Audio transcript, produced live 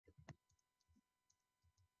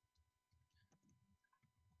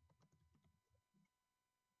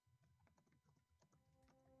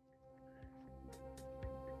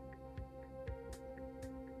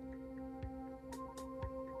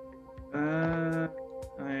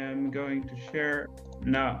going to share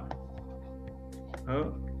now.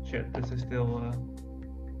 Oh shit, this is still wait.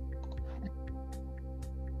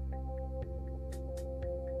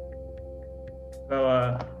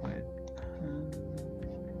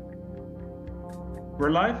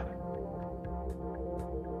 We're live.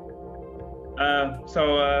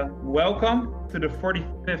 Welcome to the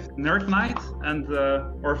 45th Nerd Night and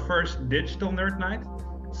our first digital Nerd Night.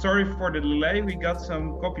 Sorry for the delay. We got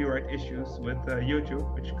some copyright issues with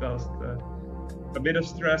YouTube, which caused a bit of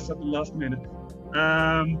stress at the last minute.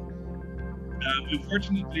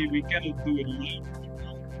 Unfortunately, we cannot do it live.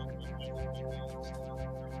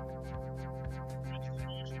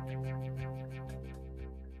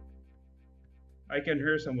 I can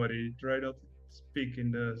hear somebody. Try not to speak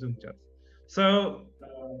in the Zoom chat. So,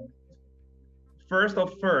 first,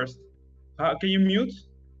 can you mute?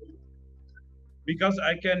 Because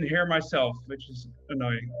I can hear myself, which is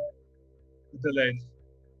annoying. Delayed.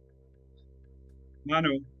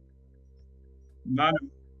 Manu, can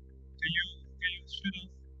you shut off?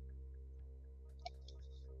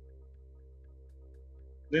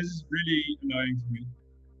 This is really annoying to me.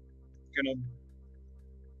 Cannot.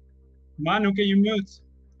 Manu, can you mute?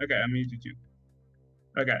 Okay, I muted you.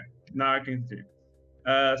 Okay, now I can see.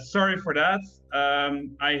 Sorry for that.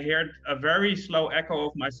 I heard a very slow echo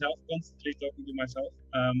of myself, constantly talking to myself.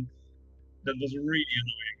 That was really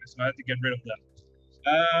annoying, so I had to get rid of that.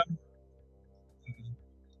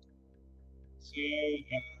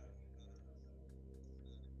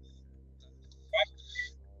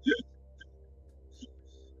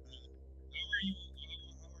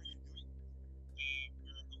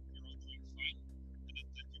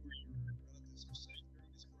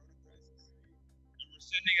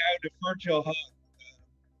 Sending out a virtual hug if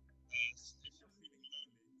you're feeling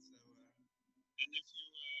lonely. So, and if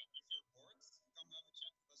you're bored, come have a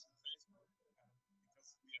chat with us on Facebook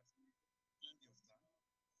because we have plenty of time.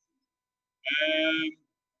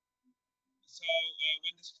 So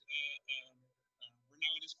when this, we're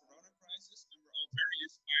now in this Corona crisis, and we're all very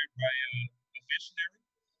inspired by a visionary,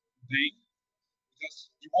 Bain,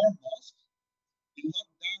 because he wore a mask, he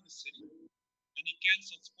locked down the city, and he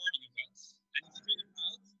canceled sporting events, and he figured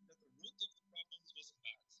out that the root of the problems was a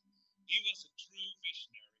bat. He was a true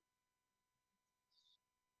visionary.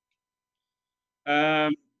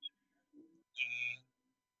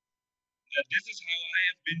 This is how I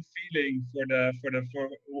have been feeling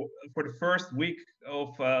for the first week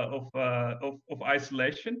of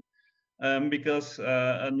isolation, because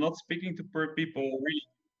not speaking to people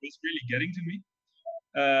was really getting to me.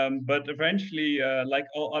 But eventually, like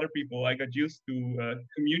all other people, I got used to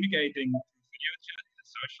communicating through video chat and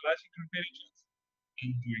socializing through video chat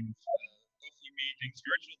and doing coffee meetings,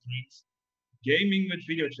 virtual drinks, gaming with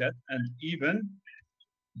video chat, and even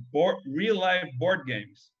real-life board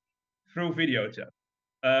games through video chat.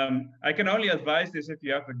 I can only advise this if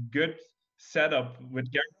you have a good setup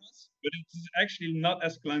with cameras, but it's actually not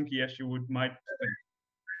as clunky as you might think,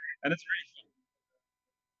 and it's really fun.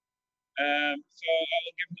 So I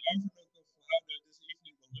will give an overlook of how this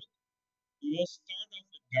evening will look. We will start off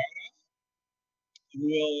with Gaurav, who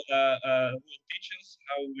will teach us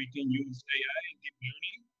how we can use AI and deep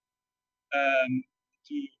learning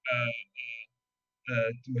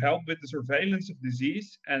to help with the surveillance of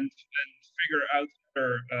disease and figure out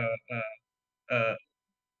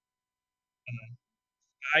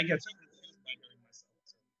I get so confused by hearing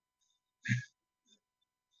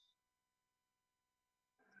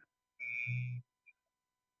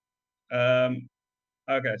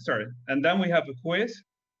myself. Okay, sorry. And then we have a quiz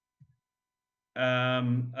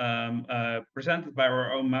presented by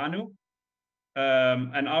our own Manu.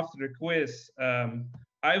 And after the quiz,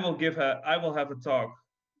 I will have a talk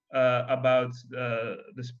about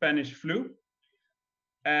the Spanish flu.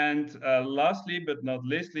 And lastly, but not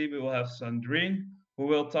leastly, we will have Sandrine, who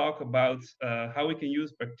will talk about how we can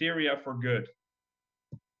use bacteria for good.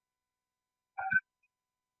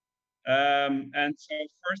 And so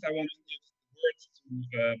first I want to give the words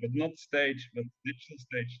to, but not stage, but digital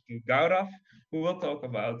stage, to Gaurav, who will talk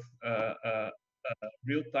about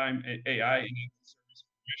real-time AI in service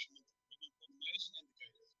for measurement of human population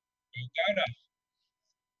indicators. So Gaurav.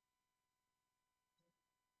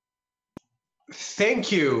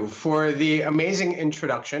 Thank you for the amazing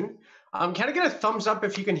introduction. Can I get a thumbs up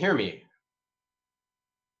if you can hear me?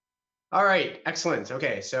 All right, excellent.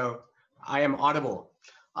 Okay, so I am audible.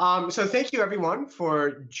 So thank you everyone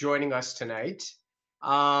for joining us tonight.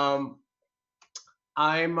 I'm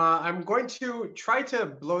going to try to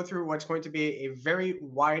blow through what's going to be a very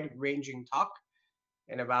wide-ranging talk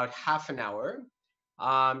in about half an hour.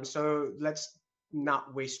 So let's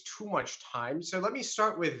not waste too much time. So let me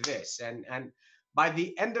start with this. And by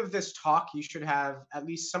the end of this talk, you should have at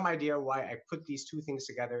least some idea why I put these two things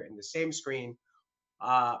together in the same screen.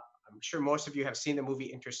 Uh, I'm sure most of you have seen the movie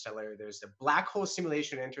Interstellar. There's the black hole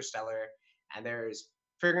simulation in Interstellar, and there's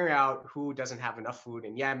figuring out who doesn't have enough food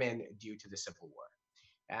in Yemen due to the civil war.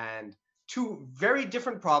 And two very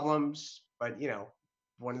different problems, but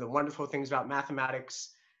one of the wonderful things about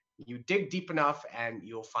mathematics, you dig deep enough and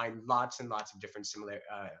you'll find lots and lots of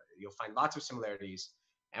you'll find lots of similarities,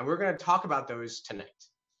 and we're going to talk about those tonight.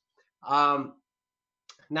 Um,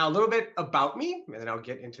 Now, a little bit about me, and then I'll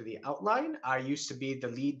get into the outline. I used to be the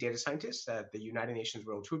lead data scientist at the United Nations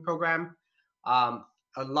World Food Program. Um,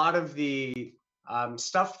 a lot of the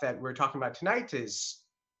stuff that we're talking about tonight is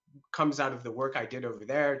comes out of the work I did over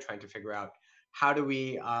there, trying to figure out how do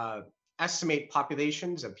we estimate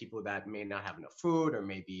populations of people that may not have enough food, or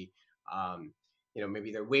maybe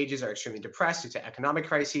maybe their wages are extremely depressed due to economic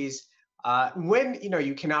crises. When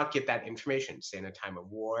you cannot get that information, say in a time of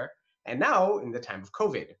war, and now in the time of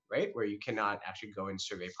COVID, right, where you cannot actually go and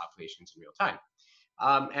survey populations in real time.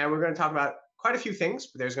 And we're going to talk about quite a few things,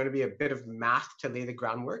 but there's going to be a bit of math to lay the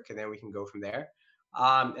groundwork, and then we can go from there.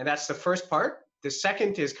 And that's the first part. The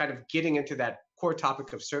second is kind of getting into that core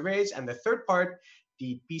topic of surveys. And the third part,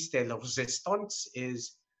 the piece de resistance,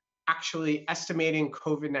 is actually estimating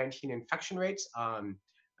COVID-19 infection rates.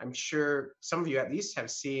 I'm sure some of you at least have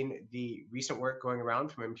seen the recent work going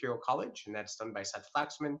around from Imperial College, and that's done by Seth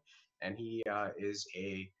Flaxman. And he is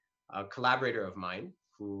a collaborator of mine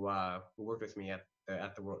who worked with me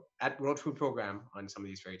at World Food Program on some of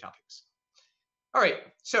these very topics. All right,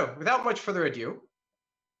 so without much further ado,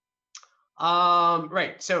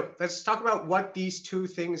 right, so let's talk about what these two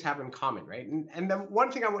things have in common, right? And the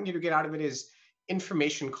one thing I want you to get out of it is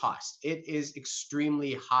information cost. It is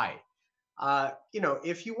extremely high.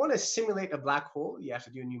 If you want to simulate a black hole, you have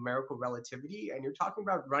to do numerical relativity, and you're talking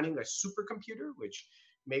about running a supercomputer, which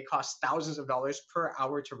may cost thousands of dollars per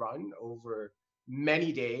hour to run over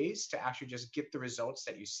many days to actually just get the results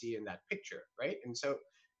that you see in that picture, right? And so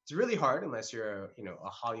it's really hard unless you're a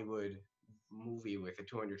Hollywood movie with a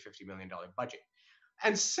 $250 million budget.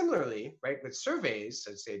 And similarly, right, with surveys,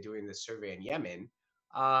 let's say doing the survey in Yemen,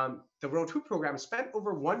 the World Food Program spent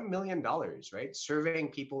over $1 million, right, surveying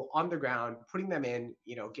people on the ground, putting them in,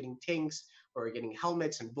 getting tanks or getting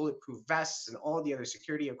helmets and bulletproof vests and all the other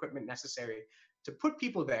security equipment necessary to put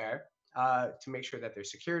people there to make sure that their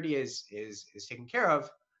security is taken care of.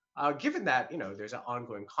 Given that there's an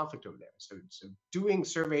ongoing conflict over there, so doing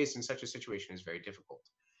surveys in such a situation is very difficult.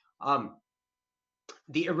 Um,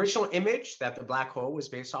 the original image that the black hole was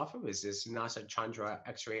based off of is this NASA Chandra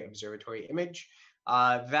X-ray Observatory image.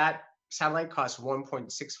 That satellite cost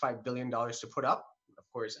 $1.65 billion to put up. Of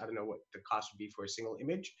course, I don't know what the cost would be for a single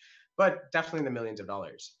image, but definitely in the millions of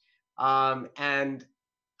dollars. And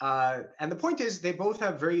the point is, they both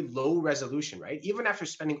have very low resolution, right? Even after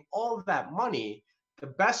spending all of that money, the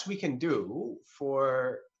best we can do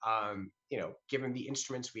for given the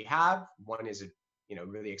instruments we have, one is a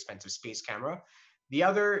really expensive space camera. The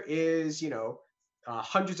other is,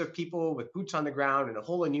 hundreds of people with boots on the ground and a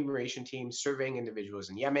whole enumeration team surveying individuals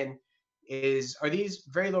in Yemen. Are these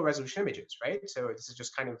very low resolution images, right? So this is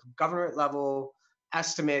just kind of government level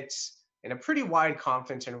estimates in a pretty wide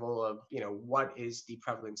confidence interval of, what is the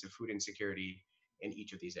prevalence of food insecurity in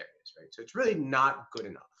each of these areas, right? So it's really not good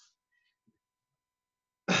enough.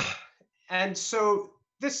 And so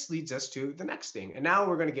this leads us to the next thing. And now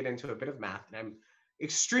we're going to get into a bit of math. And I'm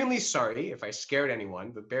extremely sorry if I scared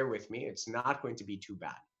anyone, but bear with me. It's not going to be too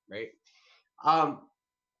bad, right?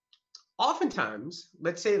 Oftentimes,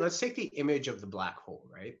 let's take the image of the black hole,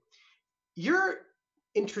 right? You're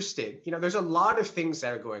interested, there's a lot of things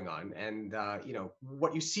that are going on. And,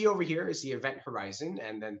 what you see over here is the event horizon.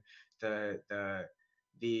 And then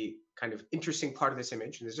the kind of interesting part of this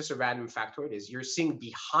image, and there's just a random factoid, is you're seeing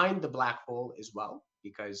behind the black hole as well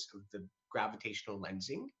because of the gravitational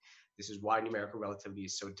lensing. This is why numerical relativity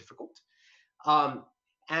is so difficult.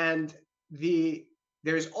 And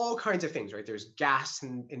there's all kinds of things, right? There's gas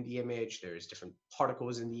in the image. There's different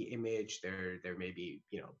particles in the image. There may be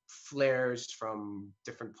flares from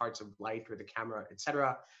different parts of light or the camera,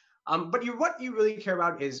 etc. But what you really care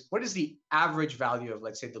about is what is the average value of,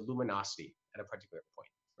 let's say, the luminosity at a particular point,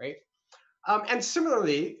 right? And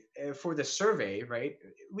similarly, for the survey, right,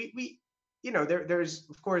 there's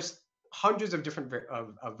of course hundreds of different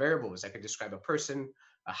of variables that could describe a person,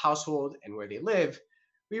 a household, and where they live.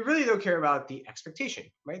 We really don't care about the expectation,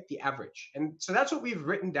 right? The average. And so that's what we've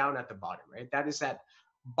written down at the bottom, right? That is that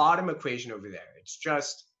bottom equation over there. It's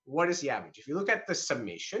just what is the average? If you look at the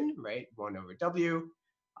summation, right, 1 over W,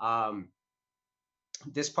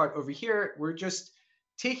 this part over here, we're just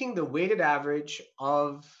taking the weighted average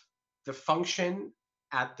of the function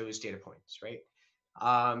at those data points, right?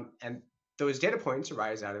 And those data points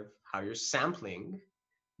arise out of how you're sampling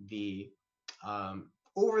the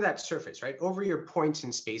over that surface, right? Over your points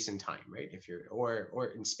in space and time, right? If you're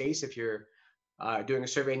or in space if you're doing a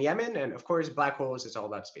survey in Yemen, and of course black holes, it's all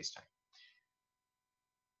about space time.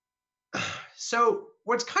 So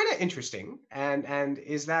what's kind of interesting and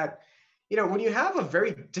is that when you have a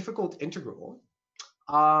very difficult integral,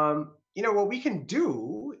 what we can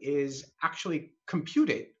do is actually compute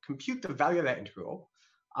the value of that integral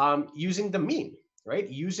using the mean, right?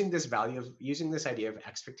 Using this idea of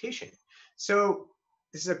expectation. So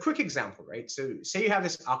this is a quick example, right? So say you have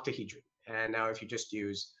this octahedron, and now if you just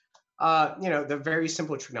use, the very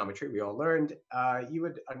simple trigonometry we all learned, you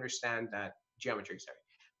would understand that geometry, sorry,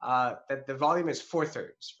 that the volume is 4/3,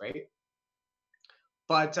 right?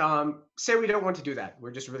 But say we don't want to do that.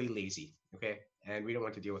 We're just really lazy, okay? And we don't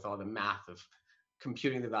want to deal with all the math of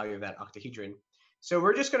computing the value of that octahedron. So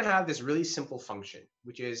we're just going to have this really simple function,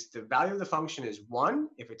 which is the value of the function is 1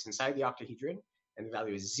 if it's inside the octahedron, and the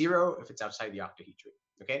value is 0 if it's outside the octahedron,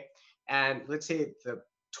 okay? And let's say the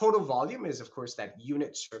total volume is, of course, that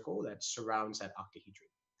unit circle that surrounds that octahedron.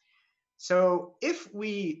 So if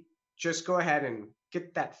we just go ahead and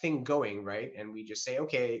get that thing going, right, and we just say,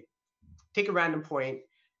 okay, take a random point,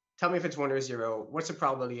 tell me if it's 1 or 0. What's the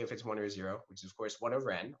probability if it's 1 or 0, which is, of course, 1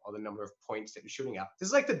 over n, all the number of points that you're shooting up. This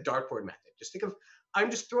is like the dartboard method. Just think of,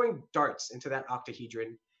 I'm just throwing darts into that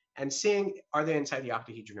octahedron and seeing, are they inside the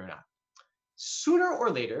octahedron or not? Sooner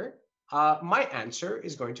or later, my answer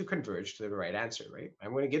is going to converge to the right answer, right?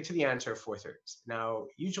 I'm going to get to the answer of 4/3. Now,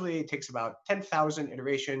 usually it takes about 10,000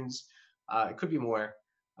 iterations. It could be more.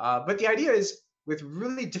 But the idea is, with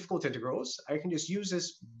really difficult integrals, I can just use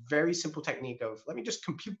this very simple technique of, let me just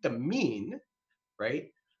compute the mean,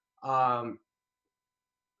 right?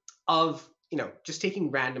 Of, just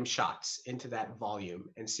taking random shots into that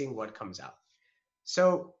volume and seeing what comes out.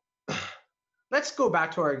 So let's go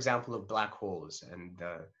back to our example of black holes and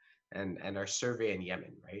our survey in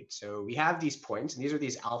Yemen, right? So we have these points, and these are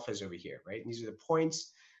these alphas over here, right? And these are the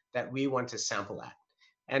points that we want to sample at.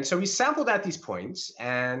 And so we sampled at these points,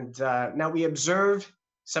 and now we observed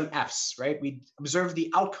some Fs, right? We observed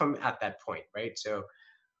the outcome at that point, right? So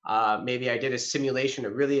maybe I did a simulation, a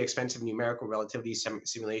really expensive numerical relativity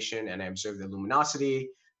simulation, and I observed the luminosity,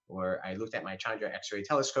 or I looked at my Chandra X-ray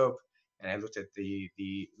telescope, and I looked at the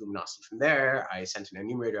luminosity from there. I sent an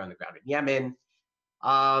enumerator on the ground in Yemen.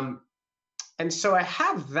 And so I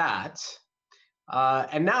have that.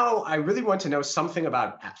 And now I really want to know something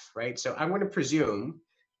about F, right? So I'm going to presume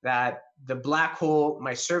that the black hole,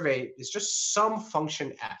 my survey, is just some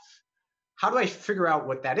function F. How do I figure out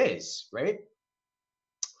what that is, right?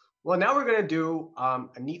 Well, now we're going to do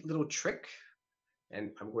a neat little trick,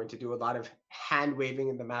 and I'm going to do a lot of hand waving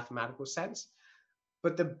in the mathematical sense.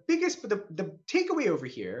 But the takeaway over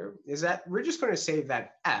here is that we're just going to say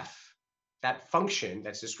that F, that function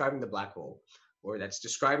that's describing the black hole, or that's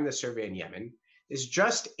describing the survey in Yemen, is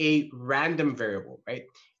just a random variable, right?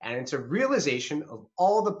 And it's a realization of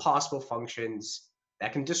all the possible functions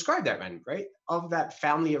that can describe that random, right? Of that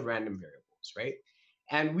family of random variables, right?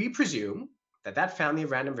 And we presume that that family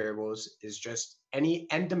of random variables is just any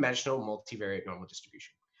n-dimensional multivariate normal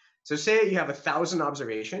distribution. So say you have 1,000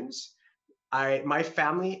 observations. My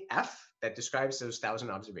family F that describes those 1,000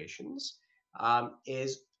 observations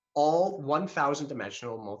is all 1,000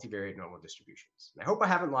 dimensional multivariate normal distributions. And I hope I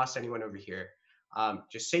haven't lost anyone over here.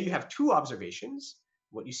 Just say you have 2 observations.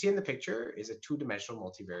 What you see in the picture is a 2-dimensional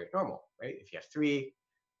multivariate normal, right? If you have 3,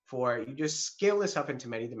 4, you just scale this up into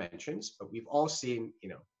many dimensions, but we've all seen,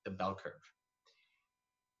 the bell curve.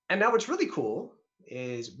 And now what's really cool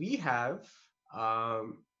is we now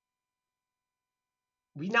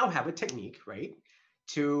have a technique, right,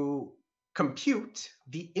 to compute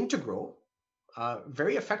the integral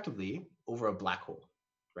very effectively over a black hole,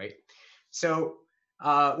 right? So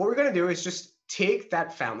what we're going to do is just take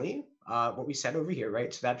that family, what we said over here,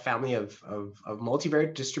 right? So that family of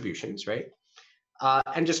multivariate distributions, right?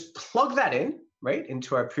 And just plug that in, right,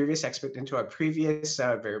 into our previous function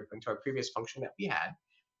that we had,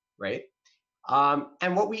 right?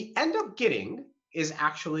 And what we end up getting is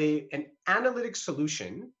actually an analytic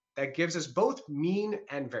solution that gives us both mean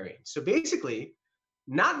and variance. So basically,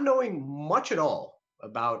 not knowing much at all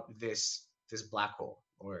about this black hole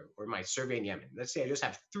or my survey in Yemen. Let's say I just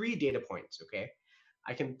have 3 data points, okay?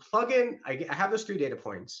 I can plug in, I have those 3 data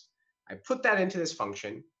points. I put that into this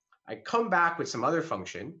function. I come back with some other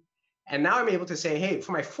function. And now I'm able to say, hey,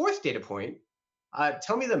 for my 4th data point,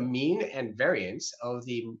 tell me the mean and variance of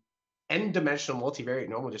the n-dimensional multivariate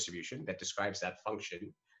normal distribution that describes that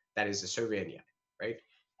function that is the survey in the end, right?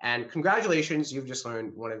 And congratulations, you've just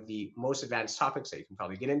learned one of the most advanced topics that you can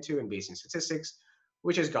probably get into in Bayesian statistics,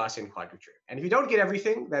 which is Gaussian quadrature. And if you don't get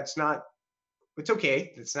everything, that's not, it's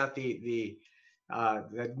okay. That's not the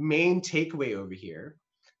main takeaway over here.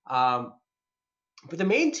 But the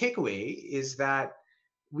main takeaway is that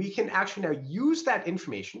we can actually now use that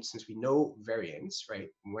information since we know variance, right?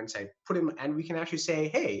 Once I put in, and we can actually say,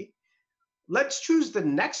 hey, let's choose the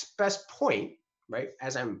next best point, right?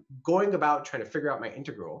 As I'm going about trying to figure out my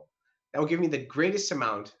integral, that will give me the greatest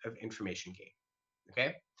amount of information gain,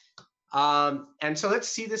 okay? And so let's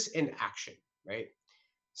see this in action, right?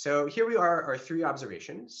 So here we are, our three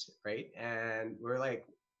observations, right? And we're like,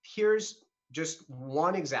 here's just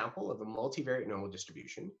one example of a multivariate normal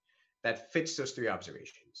distribution that fits those three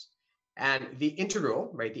observations. And the integral,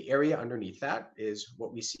 right, the area underneath that is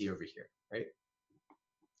what we see over here, right?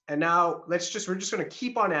 And now we're just going to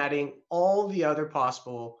keep on adding all the other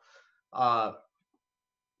possible, uh,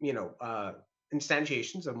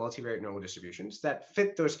 instantiations of multivariate normal distributions that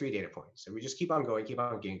fit those three data points. So we just keep on going, keep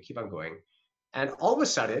on going, keep on going. And all of a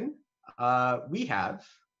sudden, we have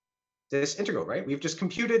this integral, right? We've just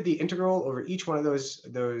computed the integral over each one of those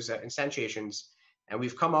instantiations, and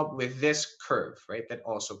we've come up with this curve, right? That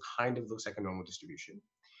also kind of looks like a normal distribution.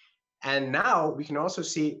 And now we can also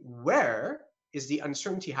see where is the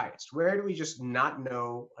uncertainty highest? Where do we just not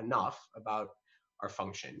know enough about our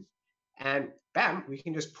function? And bam, we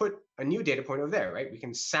can just put a new data point over there, right? We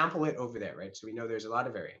can sample it over there, right? So we know there's a lot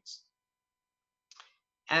of variance.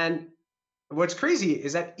 And what's crazy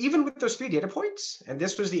is that even with those three data points, and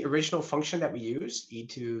this was the original function that we used, e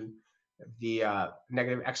to the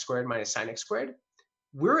negative x squared minus sine x squared,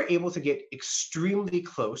 we're able to get extremely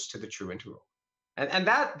close to the true integral. And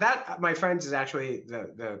that, my friends, is actually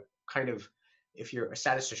the kind of, if you're a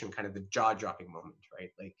statistician, kind of the jaw-dropping moment,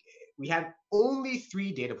 right? Like, we had only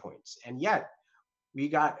three data points, and yet we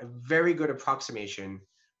got a very good approximation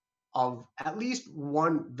of at least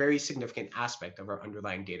one very significant aspect of our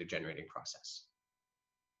underlying data generating process.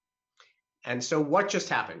 And so what just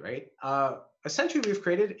happened, right? Essentially, we've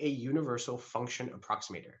created a universal function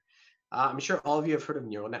approximator. I'm sure all of you have heard of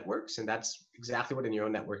neural networks, and that's exactly what a neural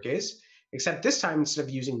network is, except this time, instead of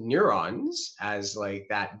using neurons as like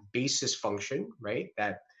that basis function, right,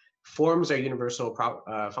 that forms our universal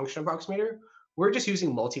function approximator, we're just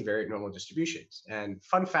using multivariate normal distributions. And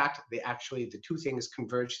fun fact, the two things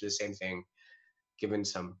converge to the same thing, given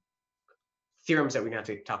some theorems that we have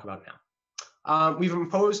to talk about now. We've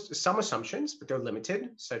imposed some assumptions, but they're limited,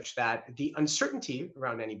 such that the uncertainty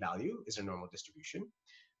around any value is a normal distribution.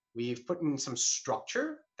 We've put in some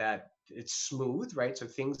structure that it's smooth, right? So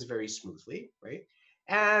things vary smoothly, right?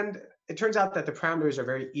 And it turns out that the parameters are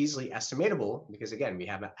very easily estimatable because, again, we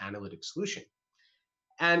have an analytic solution.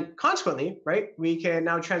 And consequently, right, we can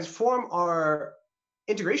now transform our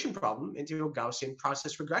integration problem into a Gaussian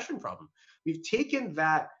process regression problem. We've taken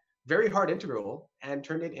that very hard integral and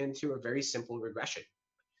turned it into a very simple regression.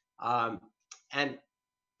 And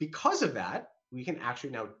because of that, we can actually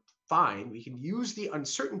now we can use the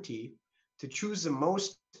uncertainty to choose the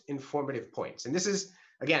most informative points. And this is,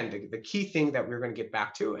 again, the key thing that we're going to get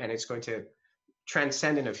back to, and it's going to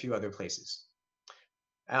transcend in a few other places.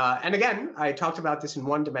 And again, I talked about this in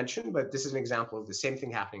one dimension, but this is an example of the same thing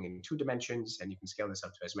happening in two dimensions, and you can scale this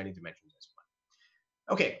up to as many dimensions as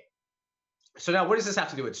well. Okay, so now what does this have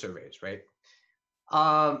to do with surveys, right?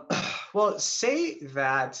 Well, say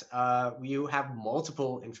that you have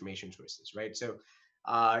multiple information sources, right? So,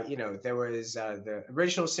 there was the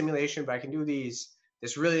original simulation, but I can do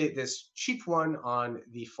this cheap one on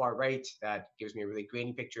the far right that gives me a really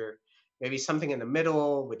grainy picture. Maybe something in the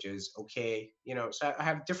middle, which is okay, so I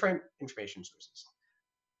have different information sources.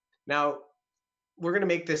 Now, we're going to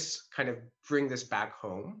make this kind of bring this back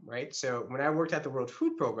home, right? So when I worked at the World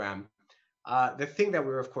Food Program, the thing that we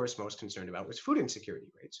were, of course, most concerned about was food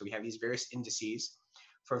insecurity, right? So we have these various indices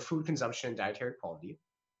for food consumption and dietary quality.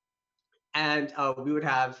 And we would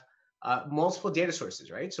have multiple data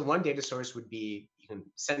sources, right? So one data source would be, you can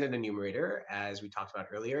send an enumerator, as we talked about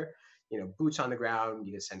earlier, boots on the ground,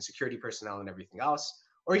 you can send security personnel and everything else,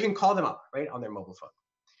 or you can call them up, right, on their mobile phone.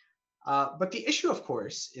 But the issue, of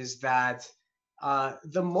course, is that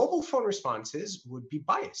the mobile phone responses would be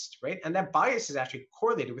biased, right? And that bias is actually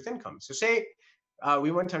correlated with income. So say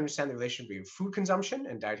we want to understand the relationship between food consumption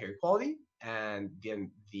and dietary quality, and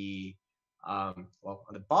then on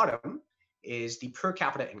the bottom is the per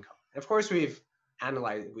capita income. And of course, we've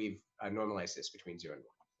normalized this between 0 and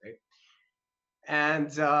 1, right? And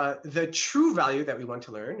the true value that we want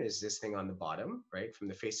to learn is this thing on the bottom, right, from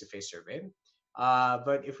the face-to-face survey.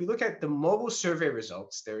 But if we look at the mobile survey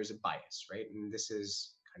results, there is a bias, right? And this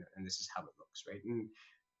is how it looks, right?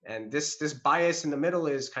 And this bias in the middle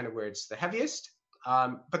is kind of where it's the heaviest.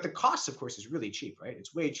 But the cost, of course, is really cheap, right?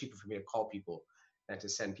 It's way cheaper for me to call people than to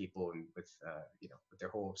send people and with with their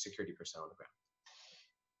whole security personnel on the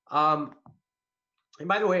ground. And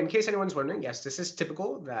by the way, in case anyone's wondering, yes, this is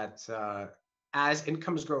typical that as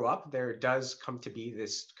incomes grow up, there does come to be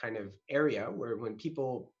this kind of area where when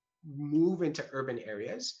people move into urban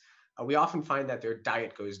areas, we often find that their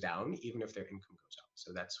diet goes down, even if their income goes up.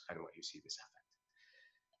 So that's kind of what you see this effect.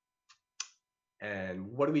 And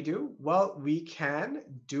what do we do? Well, we can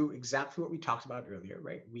do exactly what we talked about earlier,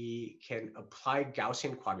 right? We can apply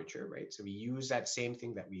Gaussian quadrature, right? So we use that same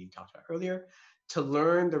thing that we talked about earlier to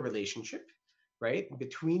learn the relationship, right,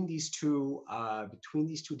 between these two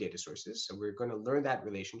data sources. So we're going to learn that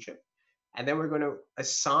relationship, and then we're going to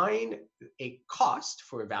assign a cost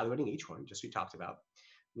for evaluating each one, just we talked about.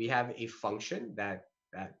 We have a function that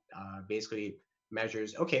basically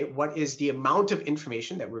measures, okay, what is the amount of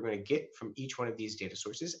information that we're going to get from each one of these data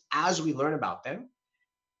sources as we learn about them.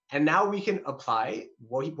 And now we can apply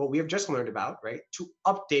what we have just learned about, right, to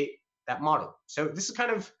update that model. So this is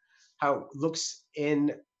kind of how it looks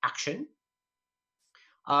in action.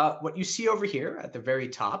 What you see over here at the very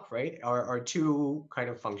top, right, are two kind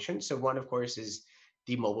of functions. So one, of course, is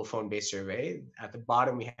the mobile phone-based survey. At the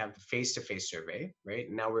bottom, we have the face-to-face survey, right?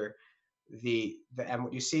 And now we're and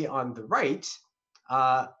what you see on the right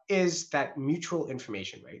is that mutual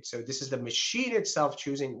information, right? So this is the machine itself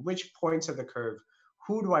choosing which points of the curve,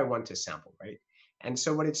 who do I want to sample, right? And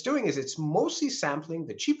so what it's doing is it's mostly sampling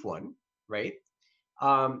the cheap one, right?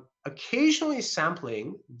 Occasionally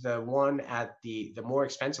sampling the one at the more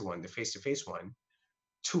expensive one, the face-to-face one,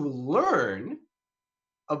 to learn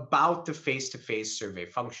about the face-to-face survey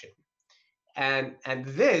function. And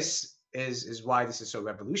this is why this is so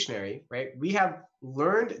revolutionary, right? We have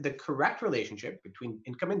learned the correct relationship between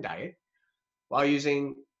income and diet while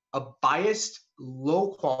using a biased,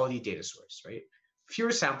 low quality data source, right?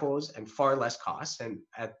 Fewer samples and far less costs. And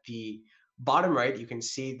at the bottom right, you can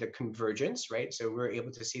see the convergence, right? So we're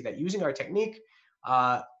able to see that using our technique,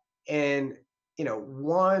 and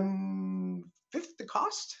 1/5 the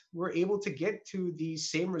cost, we're able to get to the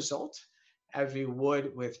same result as we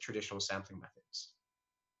would with traditional sampling methods.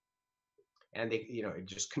 And it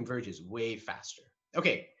just converges way faster.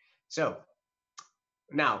 Okay, so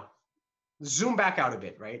now zoom back out a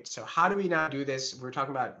bit, right? So how do we now do this? We're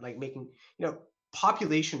talking about like making,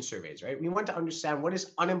 population surveys, right? We want to understand what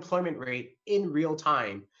is unemployment rate in real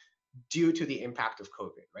time due to the impact of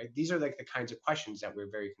COVID, right? These are like the kinds of questions that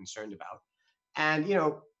we're very concerned about. And,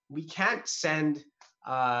 we can't send,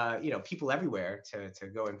 people everywhere to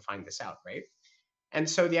go and find this out, right? And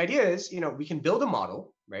so the idea is, we can build a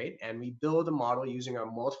model, right? And we build a model using our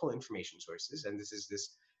multiple information sources. And this is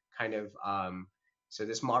this kind of, so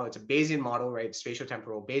this model, it's a Bayesian model, right?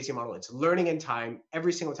 Spatiotemporal Bayesian model. It's learning in time.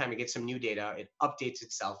 Every single time it gets some new data, it updates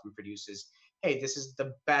itself and produces, hey, this is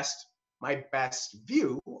my best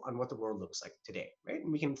view on what the world looks like today, right?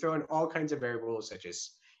 And we can throw in all kinds of variables such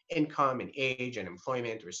as income and age and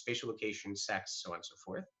employment or spatial location, sex, so on and so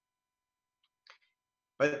forth.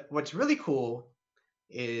 But what's really cool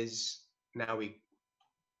is now we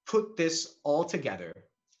put this all together,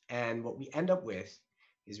 and what we end up with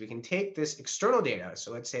is we can take this external data.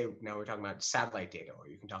 So let's say now we're talking about satellite data, or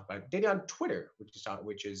you can talk about data on Twitter,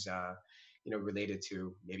 which is related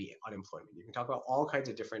to maybe unemployment. You can talk about all kinds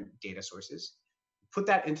of different data sources. Put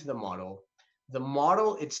that into the model. The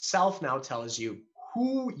model itself now tells you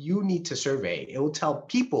who you need to survey. It will tell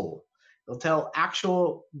people. It'll tell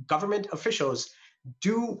actual government officials,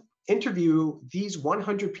 do interview these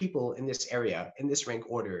 100 people in this area, in this rank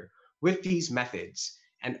order, with these methods,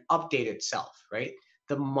 and update itself, right?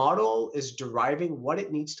 The model is deriving what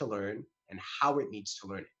it needs to learn and how it needs to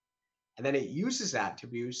learn it. And then it uses that to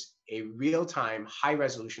produce a real-time,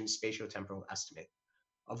 high-resolution spatiotemporal estimate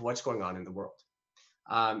of what's going on in the world.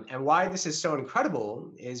 And why this is so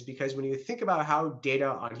incredible is because when you think about how data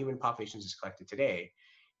on human populations is collected today,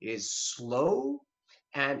 it is slow,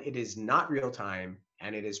 and it is not real time,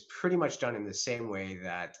 and it is pretty much done in the same way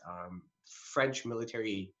that French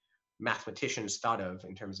military mathematicians thought of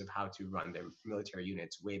in terms of how to run their military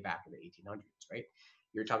units way back in the 1800s, right?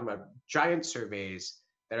 You're talking about giant surveys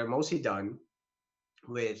that are mostly done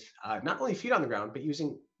with not only feet on the ground, but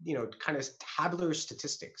using, kind of tabular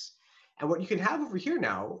statistics. And what you can have over here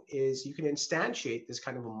now is you can instantiate this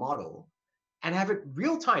kind of a model and have it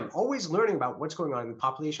real time, always learning about what's going on in the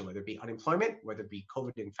population, whether it be unemployment, whether it be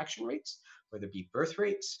COVID infection rates, whether it be birth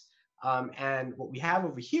rates. And what we have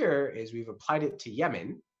over here is we've applied it to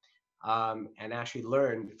Yemen. and actually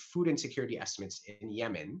learned food insecurity estimates in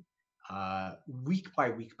Yemen week by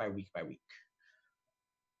week by week by week.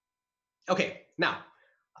 Okay, now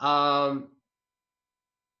um,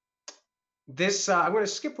 this I'm going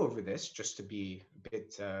to skip over this just to be a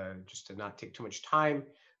bit, just to not take too much time,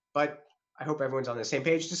 but I hope everyone's on the same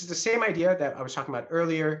page. This is the same idea that I was talking about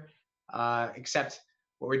earlier, except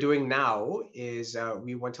what we're doing now is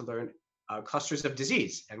we want to learn clusters of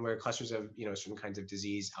disease and where clusters of certain kinds of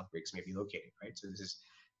disease outbreaks may be located, right? So this is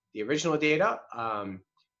the original data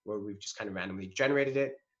where we've just kind of randomly generated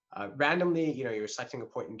it. Randomly, you're selecting a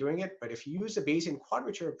point and doing it, but if you use the Bayesian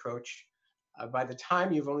quadrature approach, by the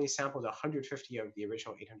time you've only sampled 150 of the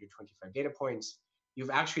original 825 data points, you've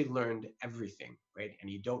actually learned everything, right? And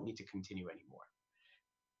you don't need to continue anymore.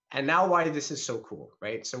 And now why this is so cool,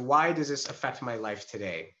 right? So why does this affect my life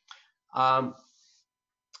today?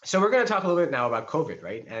 So we're going to talk a little bit now about COVID,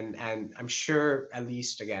 right? And I'm sure at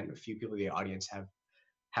least, again, a few people in the audience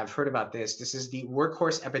have heard about this. This is the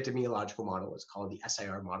workhorse epidemiological model. It's called the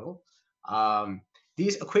SIR model.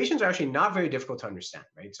 These equations are actually not very difficult to understand,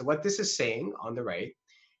 right? So what this is saying on the right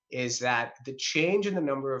is that the change in the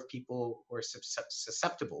number of people who are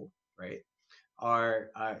susceptible, right,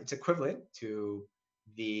 it's equivalent to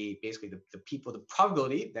basically the people, the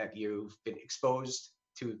probability that you've been exposed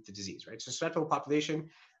to the disease, right? So susceptible population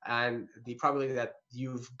and the probability that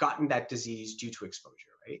you've gotten that disease due to exposure,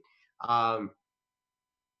 right?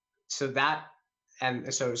 So that,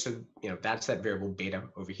 and so that's that variable beta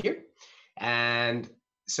over here. And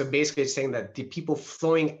so basically it's saying that the people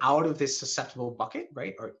flowing out of this susceptible bucket,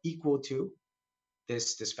 right, are equal to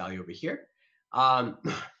this value over here.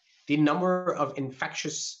 The number of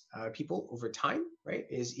infectious people over time, right,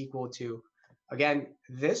 is equal to, again,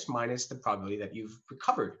 this minus the probability that you've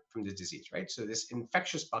recovered from the disease, right? So this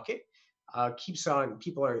infectious bucket keeps on,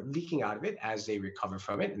 people are leaking out of it as they recover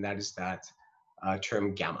from it, and that is that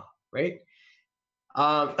term gamma, right?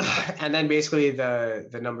 And then basically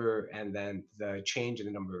the number and then the change in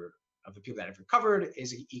the number of the people that have recovered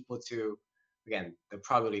is equal to, again, the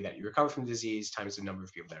probability that you recover from the disease times the number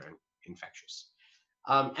of people that are infectious.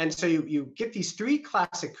 And so you get these three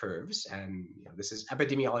classic curves, and this is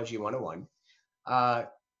epidemiology 101.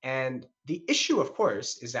 And the issue, of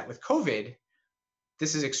course, is that with COVID,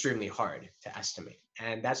 this is extremely hard to estimate.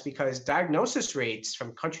 And that's because diagnosis rates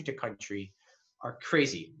from country to country are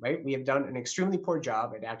crazy, right? We have done an extremely poor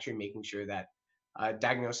job at actually making sure that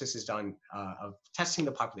diagnosis is done of testing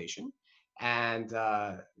the population. And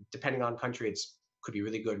depending on country, it could be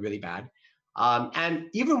really good, really bad. And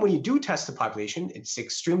even when you do test the population, it's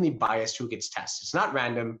extremely biased who gets tested. It's not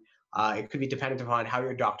random. It could be dependent upon how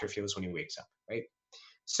your doctor feels when he wakes up, right?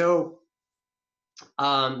 So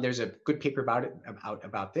there's a good paper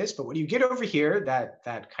about this, but what you get over here,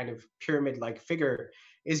 that kind of pyramid-like figure,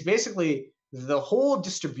 is basically the whole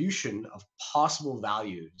distribution of possible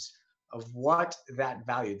values of what that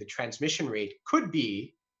value, the transmission rate, could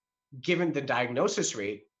be given the diagnosis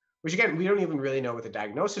rate, which again, we don't even really know what the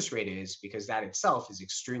diagnosis rate is because that itself is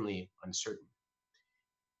extremely uncertain.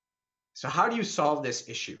 So how do you solve this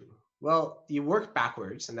issue? Well, you work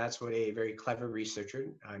backwards, and that's what a very clever researcher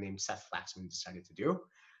named Seth Flaxman decided to do,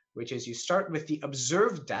 which is you start with the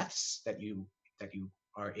observed deaths that you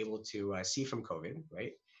are able to see from COVID,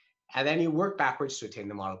 right? And then you work backwards to attain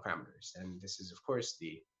the model parameters. And this is, of course,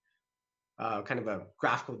 the kind of a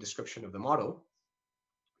graphical description of the model.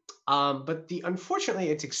 But unfortunately,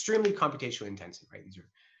 it's extremely computationally intensive, right? These are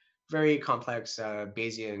very complex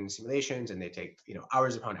Bayesian simulations, and they take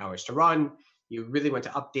hours upon hours to run. You really want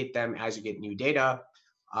to update them as you get new data.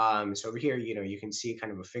 So over here, you can see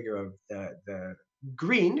kind of a figure of the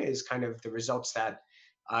green is kind of the results that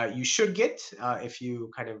you should get if you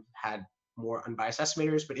kind of had more unbiased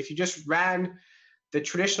estimators. But if you just ran the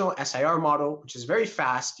traditional SIR model, which is very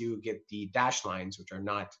fast, you get the dashed lines,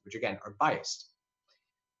 which again are biased.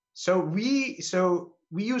 So we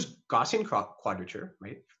use Gaussian quadrature,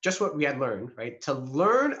 right? Just what we had learned, right? To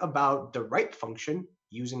learn about the right function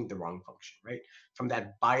using the wrong function, right? From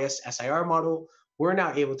that biased SIR model, we're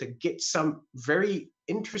now able to get some very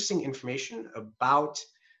interesting information about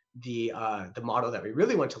the model that we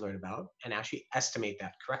really want to learn about and actually estimate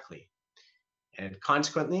that correctly. And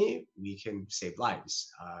consequently, we can save lives.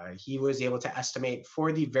 He was able to estimate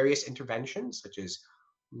for the various interventions, such as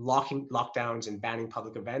lockdowns and banning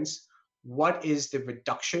public events, what is the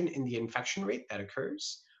reduction in the infection rate that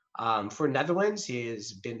occurs. For Netherlands,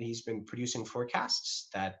 he's been producing forecasts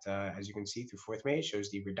that, as you can see through 4th May, shows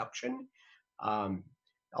the reduction.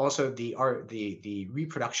 Also the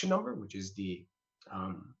reproduction number, which is the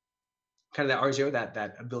kind of the R0,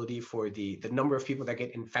 that ability for the number of people that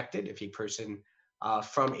get infected if a person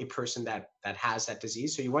from a person that has that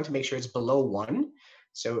disease. So you want to make sure it's below 1.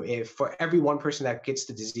 So if for every 1 person that gets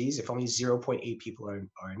the disease, if only 0.8 people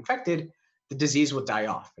are infected, the disease will die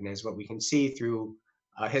off. And as what we can see through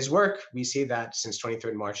his work, we see that since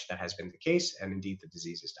 23rd March, that has been the case, and indeed the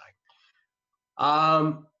disease is dying.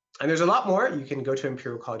 And there's a lot more. You can go to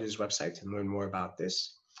Imperial College's website and learn more about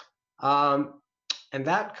this. And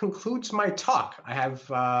that concludes my talk. I have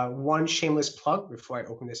one shameless plug before I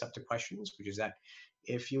open this up to questions, which is that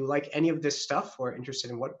if you like any of this stuff or are interested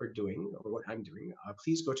in what we're doing or what I'm doing,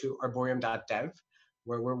 please go to arborium.dev,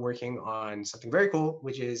 where we're working on something very cool,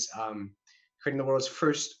 which is creating the world's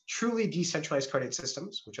first truly decentralized credit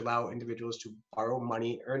systems, which allow individuals to borrow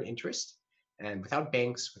money, earn interest, and without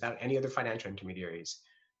banks, without any other financial intermediaries.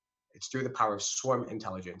 It's through the power of swarm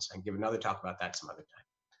intelligence. I can give another talk about that some other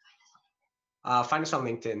time. Find us on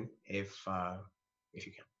LinkedIn if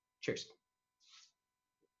you can. Cheers.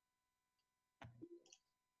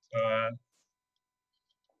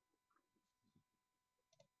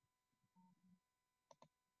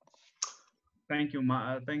 Thank you,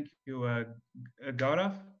 Gaurav,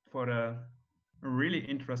 for a really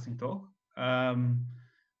interesting talk.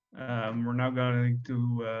 We're now going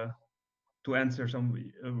to answer some.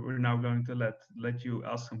 We're now going to let you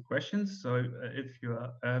ask some questions. So if you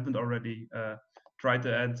haven't already, try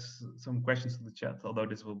to add some questions to the chat, although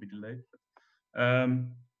this will be delayed.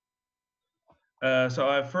 So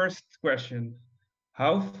our first question: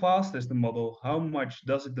 how fast is the model? How much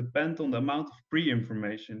does it depend on the amount of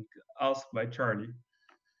pre-information? Asked by Charlie.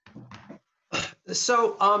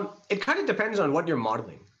 So it kind of depends on what you're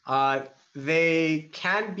modeling. They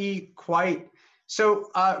can be quite. So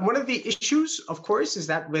one of the issues, of course, is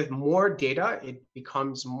that with more data, it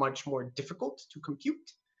becomes much more difficult to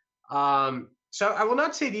compute. So I will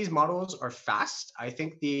not say these models are fast. I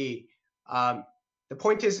think the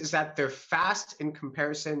point is that they're fast in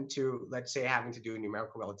comparison to, let's say, having to do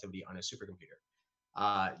numerical relativity on a supercomputer.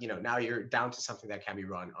 Now you're down to something that can be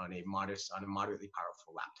run on a moderately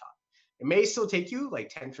powerful laptop. It may still take you like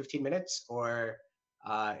 10, 15 minutes, or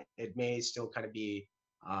it may still kind of be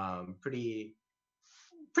pretty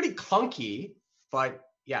clunky. But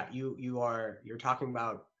yeah, you're talking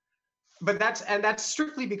about. But that's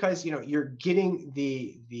strictly because you're getting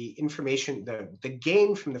the information, the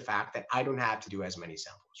gain from the fact that I don't have to do as many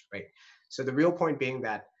samples, right? So the real point being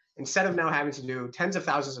that instead of now having to do tens of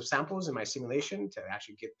thousands of samples in my simulation to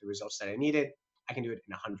actually get the results that I needed, I can do it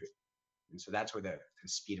in 100. And so that's where the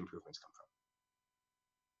speed improvements come from.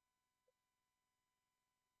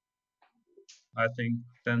 I think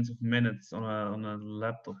tens of minutes on a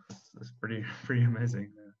laptop is pretty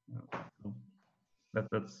amazing.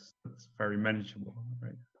 That's very manageable,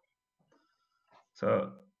 right?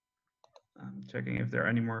 So I'm checking if there are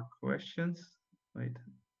any more questions. Wait.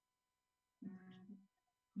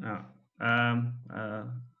 No. I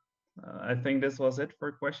think this was it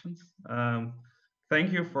for questions.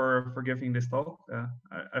 Thank you for giving this talk.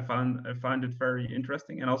 I found it very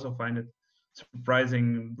interesting, and also find it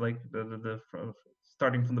surprising, like the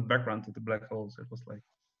starting from the background to the black holes. It was like,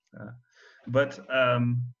 but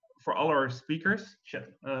for all our speakers,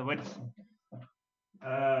 wait.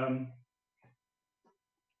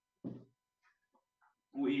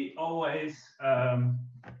 We always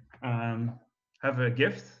have a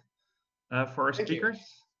gift for our speakers.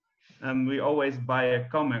 We always buy a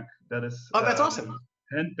comic that is that's awesome.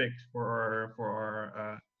 handpicked for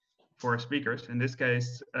our speakers. In this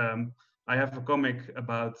case, I have a comic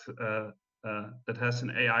about that has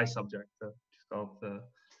an AI subject. It's called the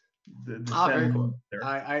very cool.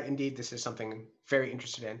 Indeed, this is something I'm very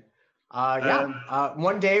interested in.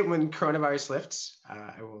 One day when coronavirus lifts,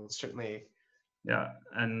 I will certainly. Yeah,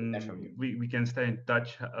 and we can stay in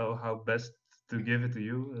touch how best to give it to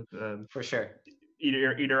you. For sure.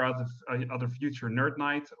 Either out of future Nerd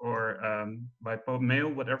Night or by mail,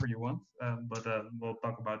 whatever you want. But we'll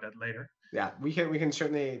talk about that later. Yeah, we can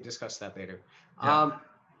certainly discuss that later. Yeah.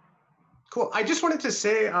 Cool. I just wanted to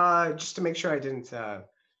say, just to make sure I didn't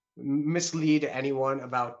mislead anyone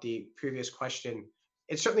about the previous question,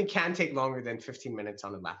 it certainly can take longer than 15 minutes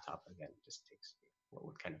on a laptop. Again, it just takes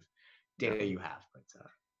what kind of data you have, but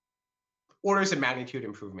orders of magnitude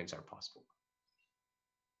improvements are possible.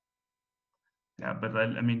 Yeah, but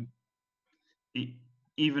I mean,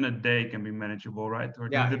 even a day can be manageable, right? Or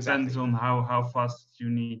it depends on how fast you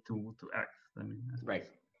need to act. I mean, right.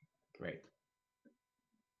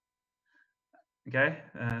 Okay,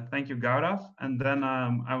 thank you, Gaurav. And then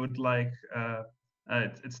I would like,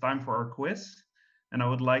 it's time for our quiz, and I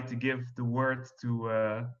would like to give the word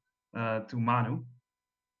to Manu.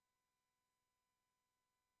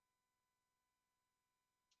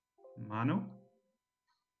 Manu?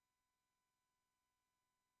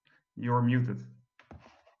 You're muted.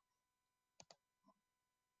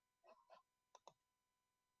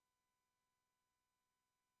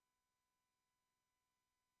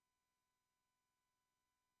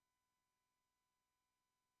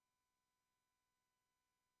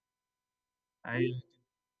 I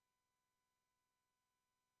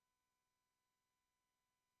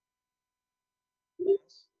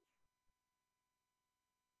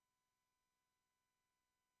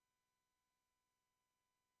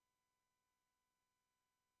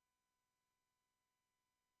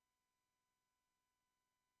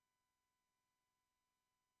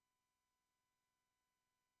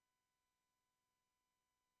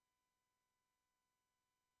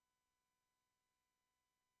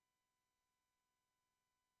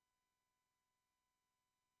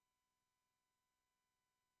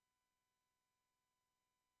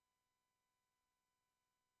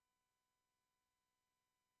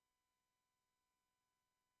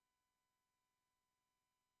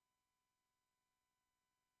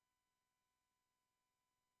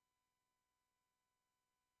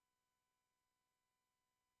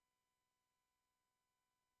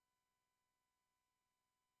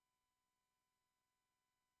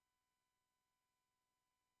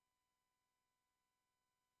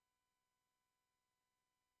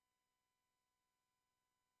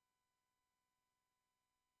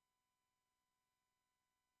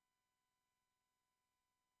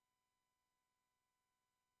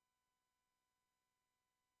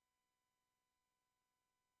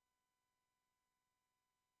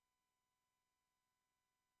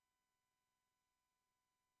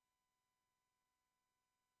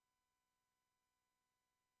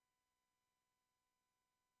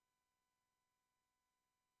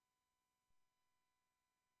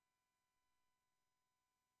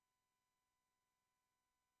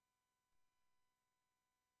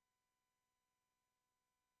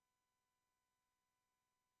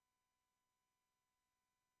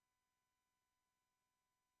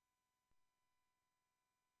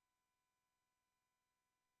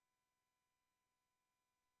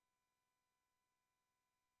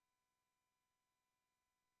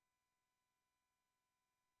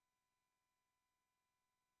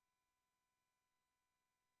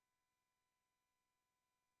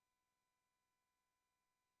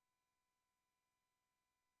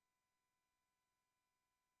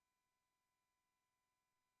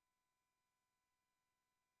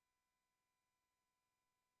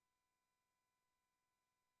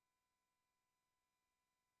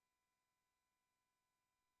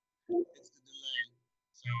It's the delay.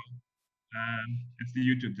 So it's the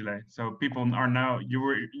YouTube delay. So people are now you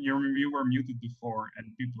were muted before,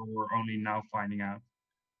 and people were only now finding out.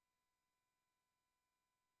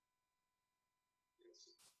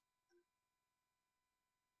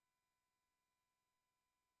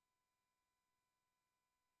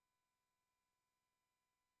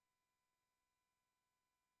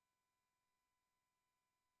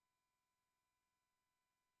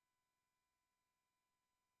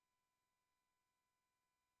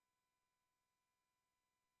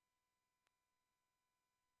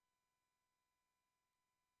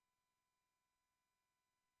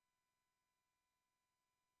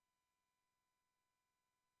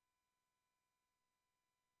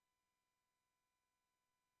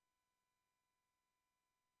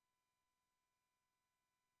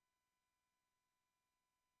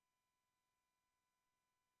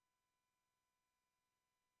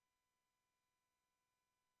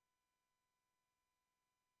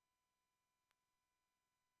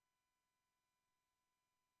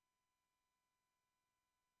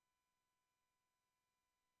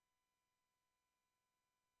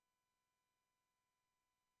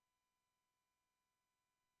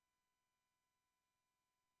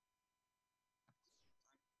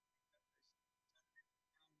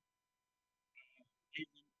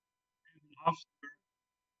 Even after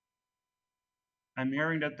I'm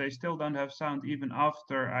hearing that they still don't have sound even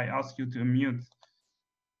after I ask you to unmute.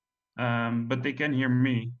 But they can hear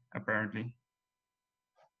me apparently.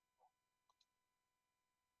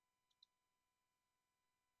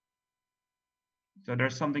 So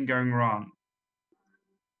there's something going wrong.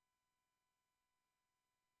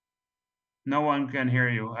 No one can hear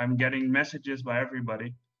you. I'm getting messages by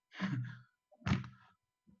everybody.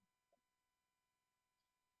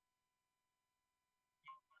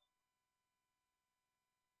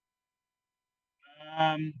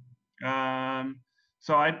 Um,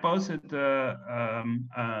 so I posted the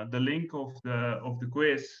link of the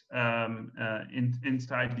quiz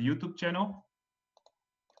inside the YouTube channel.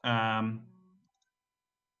 And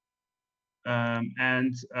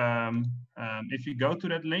if you go to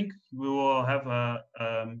that link, we will have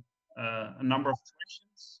a number of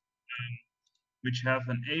questions which have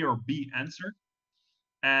an A or B answer,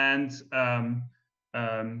 and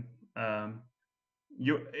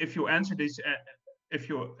if you answer this, if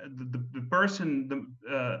you the person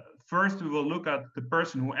first we will look at the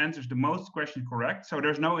person who answers the most questions correct. So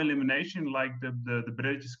there's no elimination like the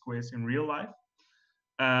British quiz in real life.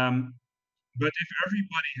 But if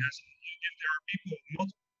everybody has, if there are people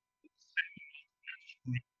multiple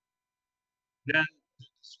then the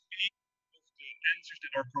speed of the answers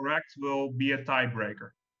that are correct will be a tiebreaker.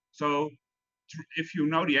 So if you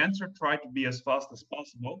know the answer, try to be as fast as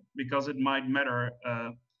possible because it might matter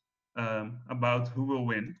about who will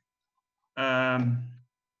win. And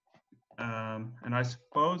I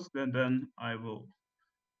suppose that then I will.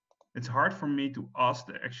 It's hard for me to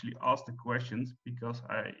actually ask the questions because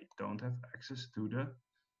I don't have access to the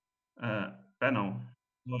panel.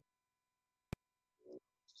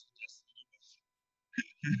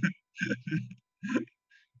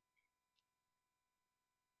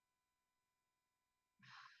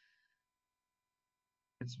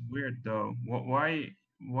 It's weird though. Why?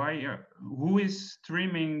 Who is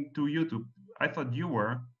streaming to YouTube? I thought you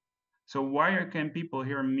were. So why can people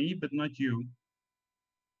hear me but not you?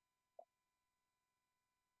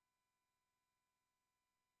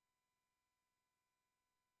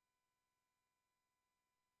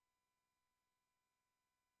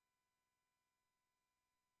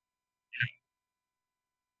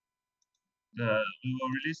 We will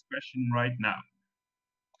release question right now.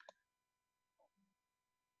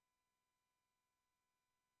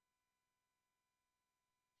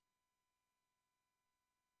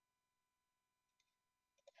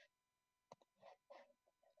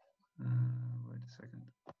 Wait a second.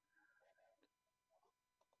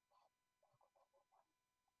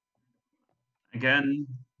 Again,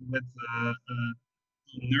 with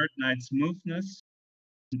Nerd Nite smoothness,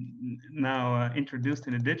 now introduced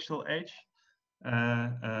in the digital age.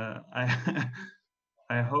 I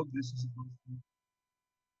I hope this is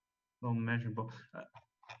not measurable.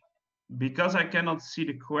 Because I cannot see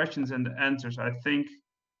the questions and the answers, I think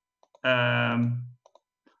I'm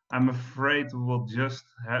afraid we'll just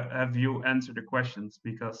have you answer the questions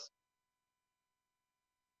because.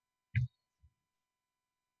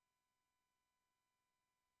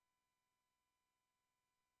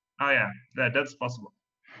 Oh yeah, that's possible.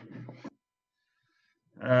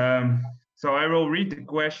 So I will read the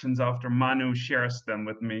questions after Manu shares them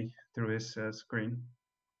with me through his screen.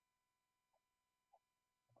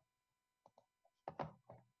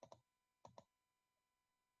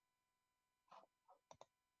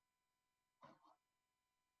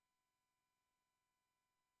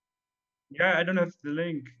 Yeah, I don't have the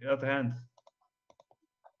link at hand.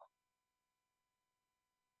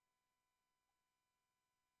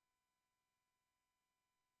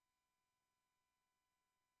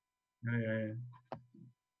 Yeah.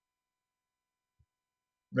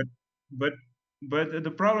 But but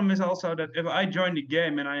the problem is also that if I join the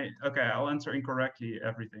game and I'll answer incorrectly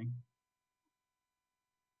everything.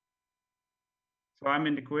 So I'm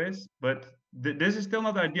in the quiz, but this is still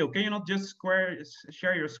not ideal. Can you not just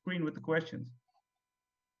share your screen with the questions?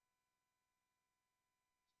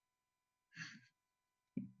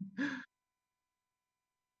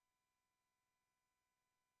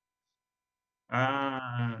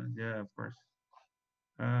 Yeah, of course.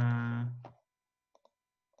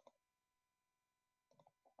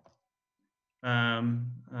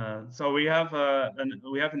 So we have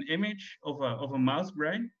an image of a mouse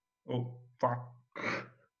brain. Oh fuck!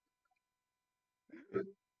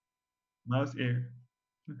 Mouse ear.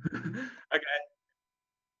 Okay.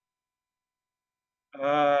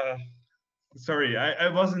 Sorry, I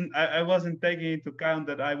wasn't taking into account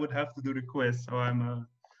that I would have to do the quiz, so I'm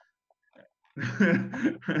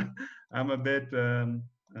I'm a bit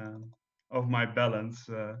of my balance,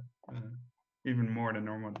 even more than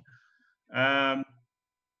normal.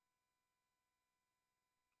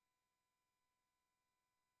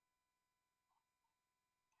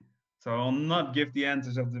 So I'll not give the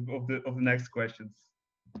answers of the next questions.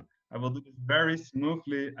 I will do this very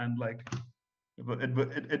smoothly and like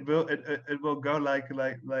it will go like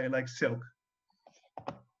silk.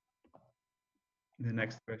 The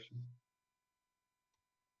next question.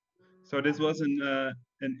 So this was an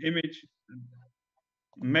image.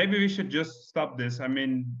 Maybe we should just stop this. I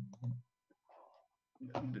mean,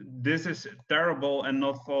 this is terrible and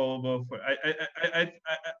not followable.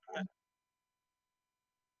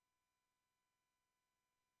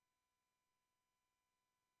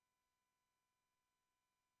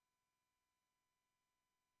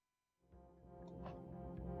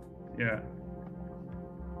 Yeah.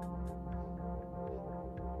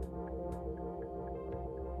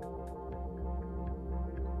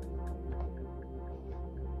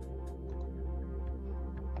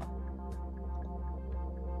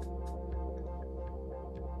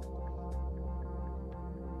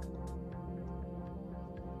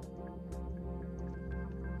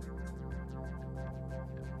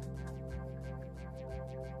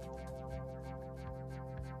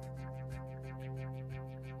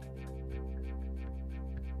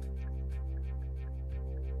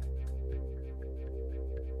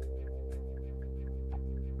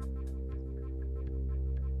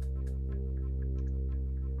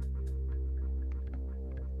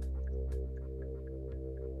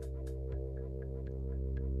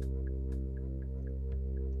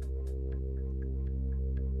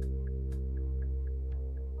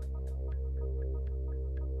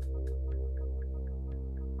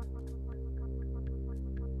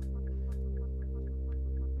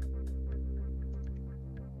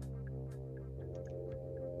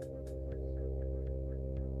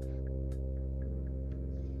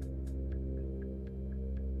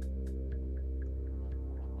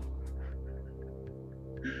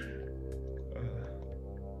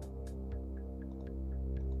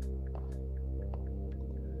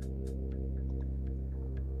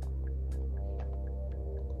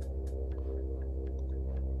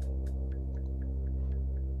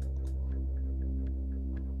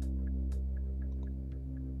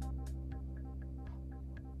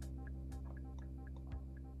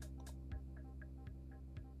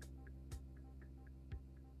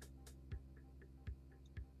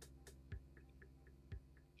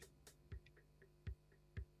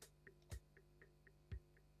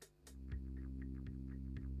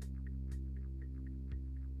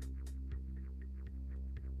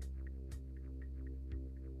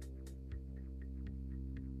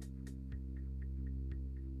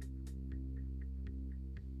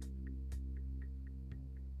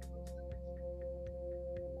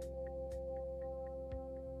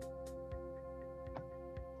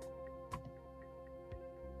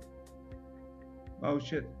 Oh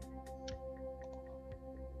shit.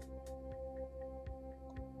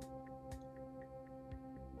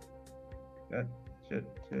 That shit.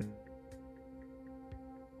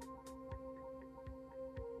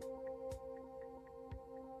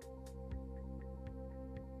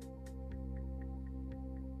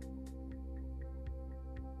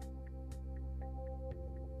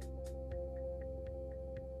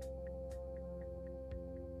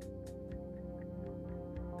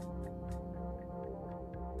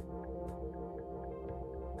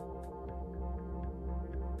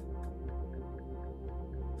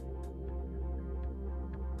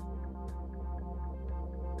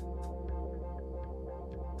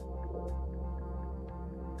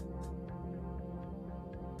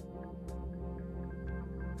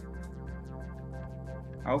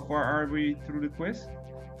 How far are we through the quiz?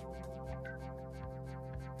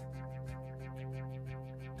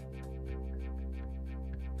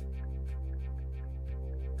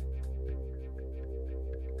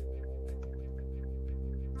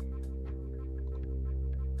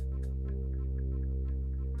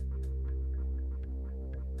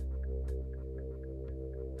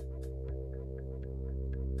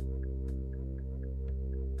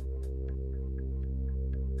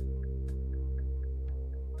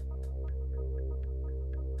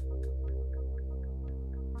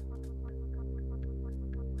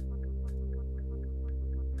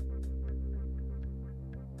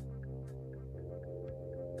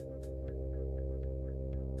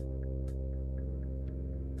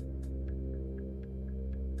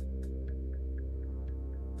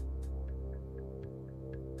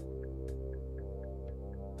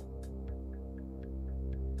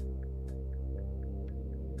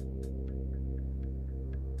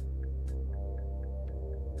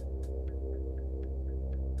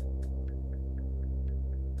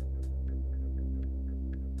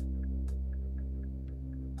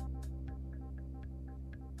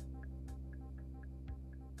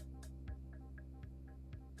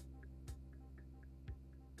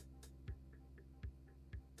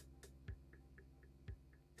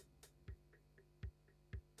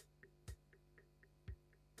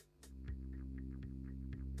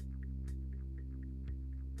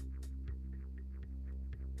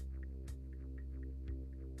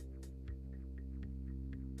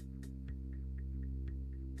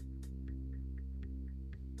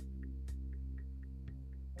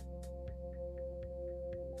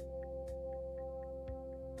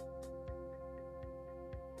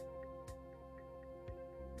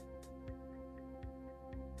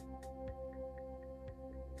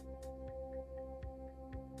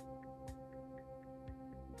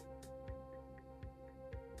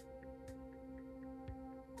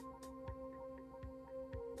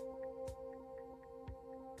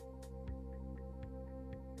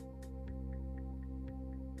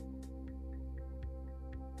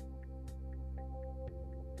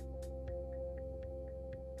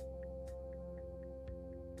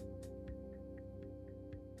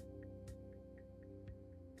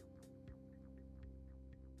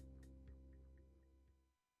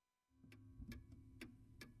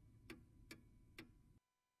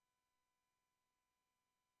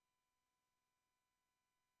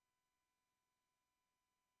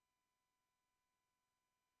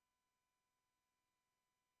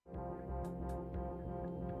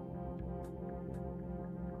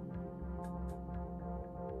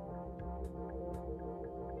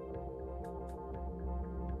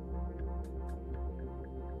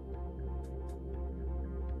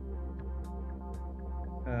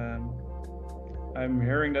 Um, I'm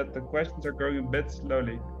hearing that the questions are going a bit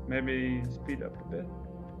slowly. Maybe speed up a bit.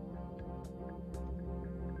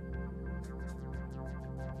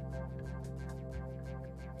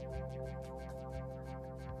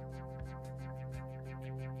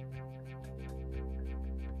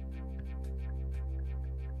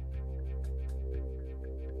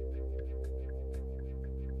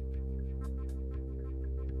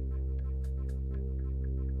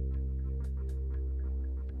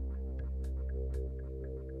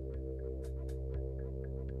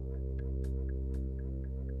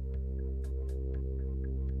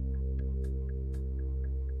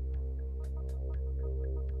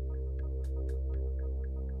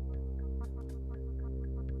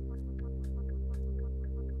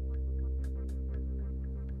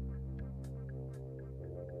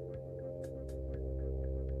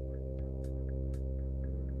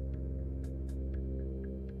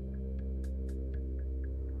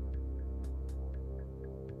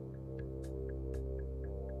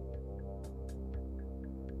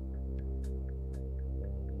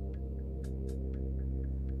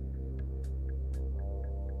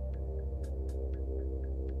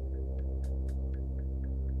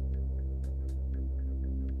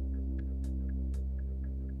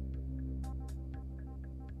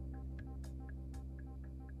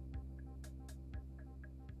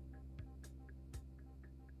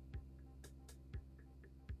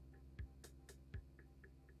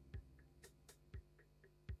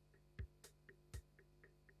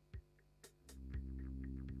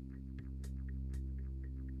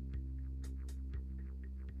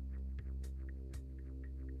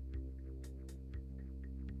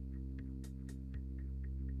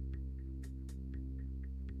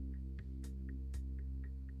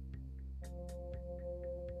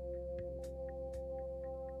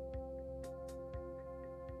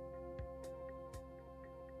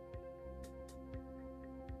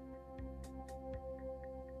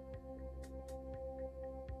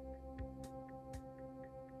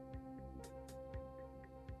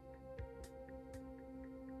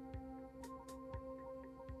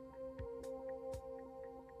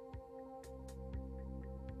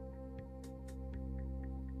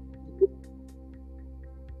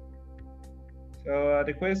 So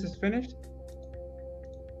the quiz is finished.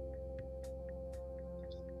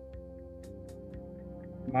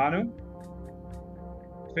 Manu,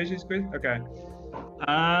 finish this quiz. Okay.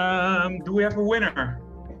 Do we have a winner?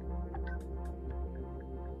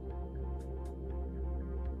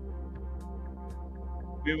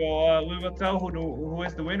 We will tell who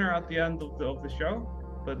is the winner at the end of the show.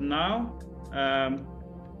 But now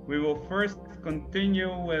we will first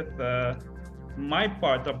continue with my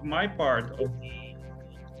part of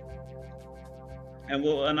and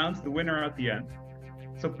we'll announce the winner at the end.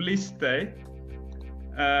 So please stay.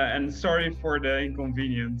 And sorry for the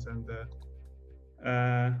inconvenience and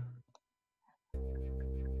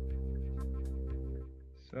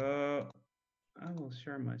so I will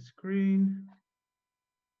share my screen.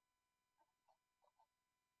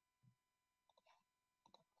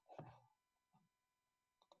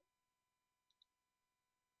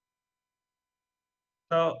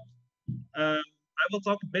 So I will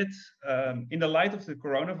talk a bit in the light of the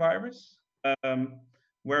coronavirus, um,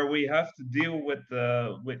 where we have to deal with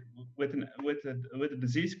a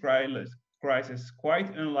disease crisis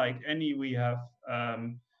quite unlike any we have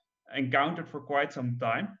encountered for quite some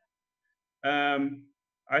time. Um,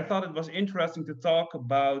 I thought it was interesting to talk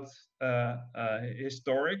about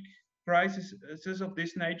historic crises of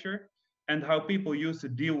this nature and how people used to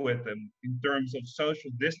deal with them in terms of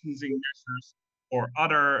social distancing measures or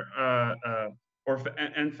other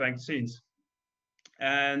and vaccines.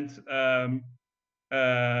 And uh,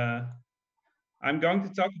 I'm going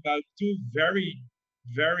to talk about two very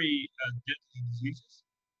deadly diseases.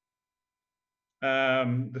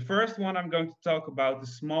 The first one I'm going to talk about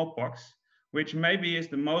is smallpox, which maybe is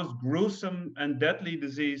the most gruesome and deadly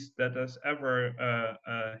disease that has ever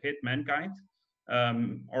hit mankind,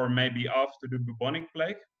 or maybe after the bubonic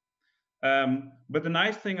plague. But the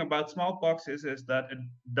nice thing about smallpox is that it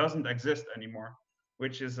doesn't exist anymore,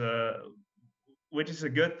 which is a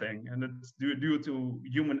good thing, and it's due to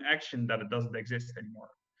human action that it doesn't exist anymore,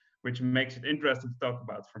 which makes it interesting to talk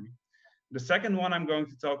about for me. The second one I'm going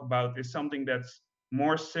to talk about is something that's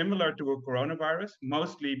more similar to a coronavirus,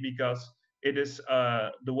 mostly because it is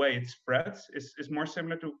the way it spreads is more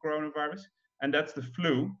similar to a coronavirus, and that's the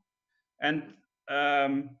flu. And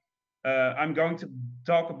um, I'm going to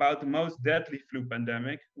talk about the most deadly flu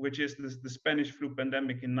pandemic, which is the Spanish flu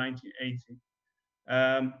pandemic in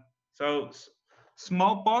 1980. So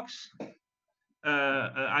smallpox.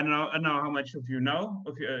 I don't know how much of you know.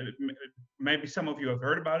 Maybe some of you have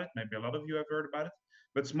heard about it. Maybe a lot of you have heard about it.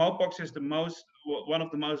 But smallpox is one of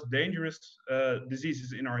the most dangerous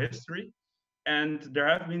diseases in our history, and there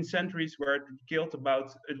have been centuries where it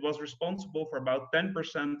was responsible for about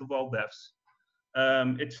 10% of all deaths.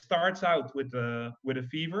 It starts out with a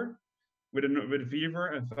fever, with a fever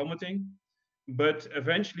and vomiting, but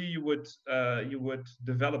eventually you would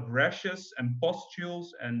develop rashes and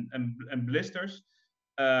pustules and blisters.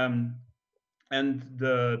 Um, and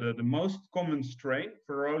the most common strain,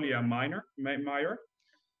 Varroa minor,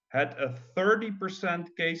 had a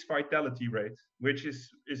 30% case fatality rate, which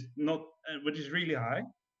is really high.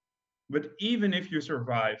 But even if you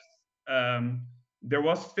survived, um, there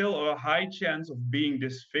was still a high chance of being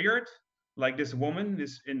disfigured, like this woman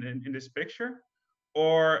in this picture,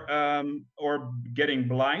 or getting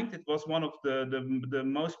blind. It was one of the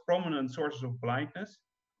most prominent sources of blindness.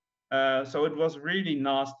 So it was really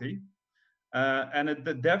nasty, and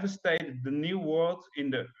it devastated the New World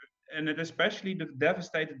and it especially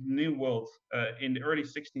devastated the New World in the early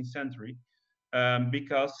 16th century,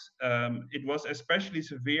 because it was especially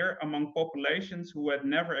severe among populations who had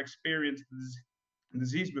never experienced the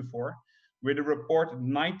disease before, with a reported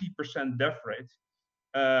 90% death rate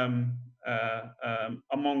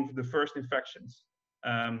among the first infections.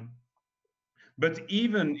 Um, but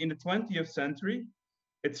even in the 20th century,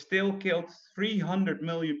 it still killed 300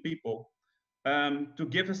 million people. To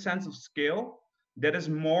give a sense of scale, that is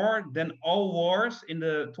more than all wars in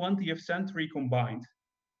the 20th century combined,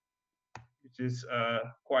 which is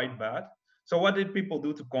quite bad. So, what did people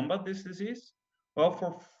do to combat this disease? Well,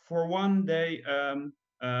 for one, they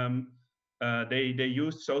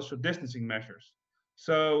used social distancing measures.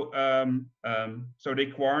 So they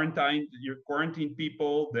quarantined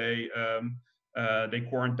people. They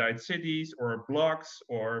quarantined cities or blocks,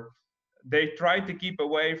 or they tried to keep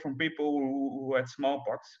away from people who had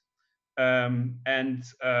smallpox. And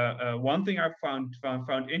one thing I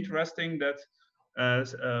found interesting that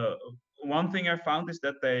one thing I found is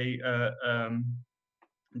that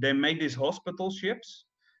they made these hospital ships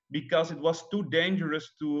because it was too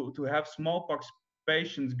dangerous to have smallpox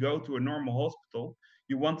patients go to a normal hospital.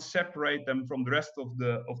 you want to separate them from the rest of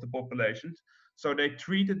the population. So they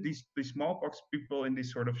treated these smallpox people in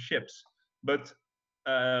these sort of ships. But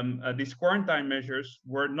these quarantine measures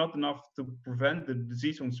were not enough to prevent the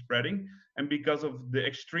disease from spreading. And because of the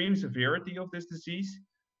extreme severity of this disease,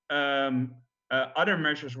 other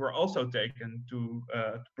measures were also taken to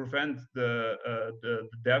prevent the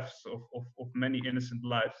deaths of many innocent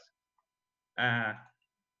lives. Uh,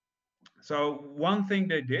 so one thing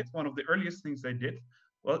they did, one of the earliest things they did,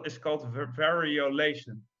 well, is called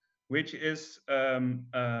variolation, which is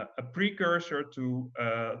a precursor to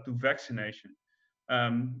vaccination.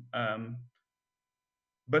 Um, um,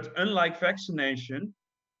 but unlike vaccination,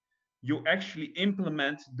 you actually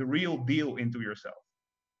implement the real deal into yourself.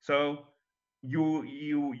 So you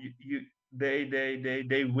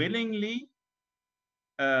they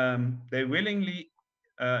willingly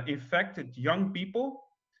infected young people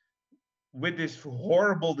with this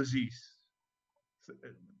horrible disease. So,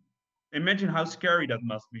 imagine how scary that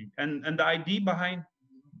must be. And the idea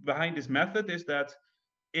behind this method is that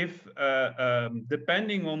if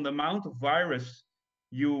depending on the amount of virus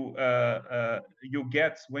you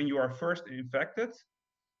get when you are first infected,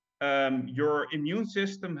 your immune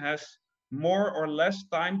system has more or less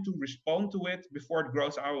time to respond to it before it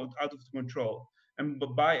grows out of control. And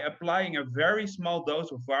by applying a very small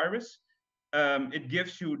dose of virus, it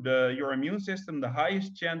gives you your immune system the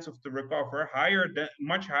highest chance of to recover,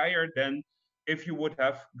 much higher than if you would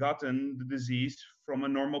have gotten the disease from a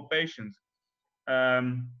normal patient.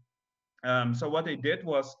 Um, so what they did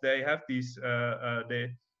was they have these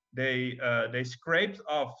they scraped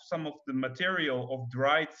off some of the material of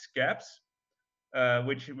dried scabs,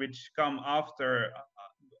 which come after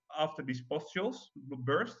these pustules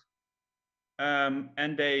burst,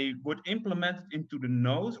 and they would implement it into the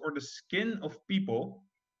nose or the skin of people,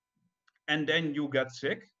 and then you got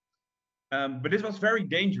sick. But this was very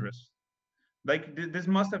dangerous. Like this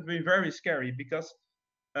must have been very scary because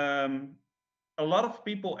um, a lot of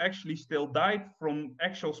people actually still died from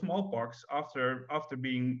actual smallpox after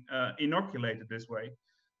being inoculated this way.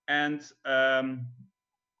 And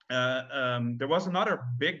there was another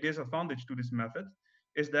big disadvantage to this method,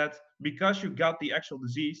 is that because you got the actual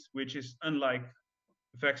disease, which is unlike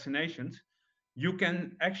vaccinations, you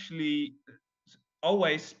can actually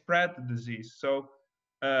always spread the disease. So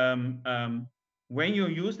um, um, when you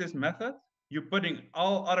use this method, you're putting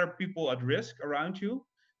all other people at risk around you,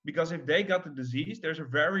 because if they got the disease, was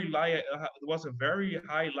a very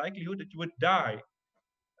high likelihood that you would die.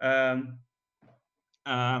 Um,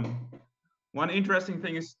 um, One interesting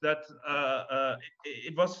thing is that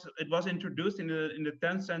it was introduced in the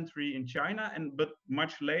 10th century in China, and but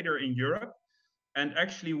much later in Europe. And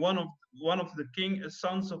actually, one of the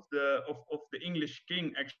sons of the English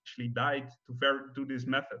king actually died to this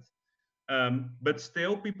method. But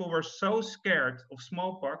still, people were so scared of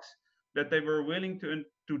smallpox that they were willing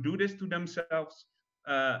to do this to themselves,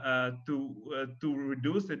 to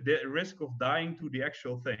reduce the risk of dying to the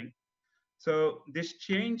actual thing. So this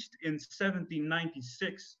changed in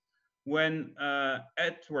 1796 when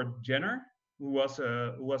Edward Jenner, who was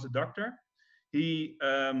a doctor, he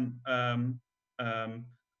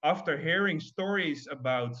after hearing stories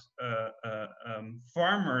about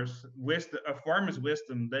farmers'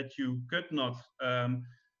 wisdom that you could not um,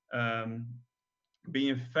 be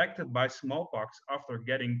infected by smallpox after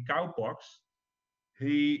getting cowpox,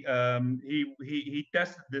 he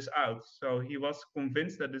tested this out. So he was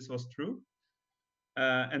convinced that this was true,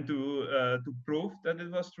 and to prove that it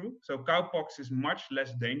was true. So cowpox is much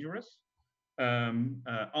less dangerous.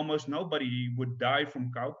 Almost nobody would die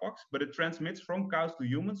from cowpox, but it transmits from cows to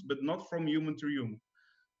humans, but not from human to human.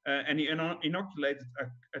 And he inoculated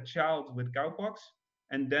a child with cowpox,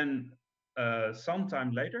 and then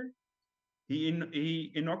sometime later, he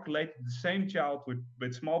inoculated the same child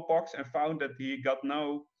with smallpox and found that he got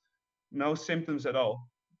no symptoms at all.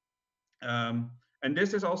 And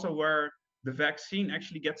this is also where the vaccine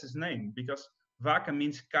actually gets its name, because vaca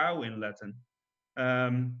means cow in Latin.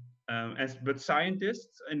 But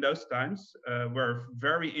scientists in those times were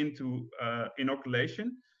very into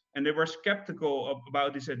inoculation, and they were skeptical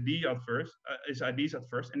about his ideas at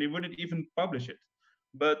first, and they wouldn't even publish it.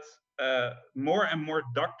 But more and more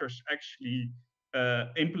doctors actually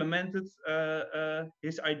implemented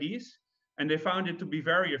his ideas, and they found it to be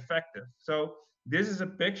very effective. So this is a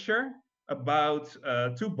picture about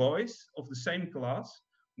two boys of the same class.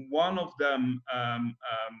 One of them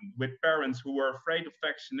with parents who were afraid of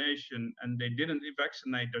vaccination, and they didn't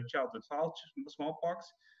vaccinate their child with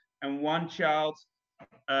smallpox, and one child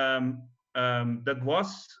that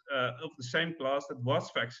was of the same class that was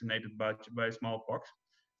vaccinated by smallpox.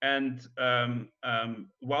 And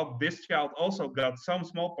while this child also got some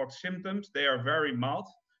smallpox symptoms, they are very mild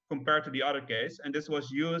compared to the other case. And this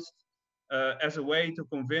was used as a way to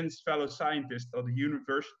convince fellow scientists of the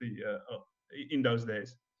university in those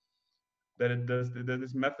days that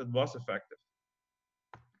this method was effective.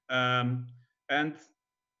 Um, and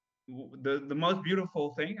the most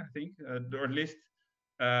beautiful thing, I think, or at least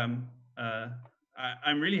um, uh,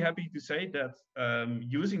 I'm really happy to say that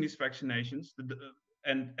using these vaccinations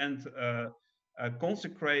and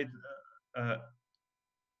consecrate uh,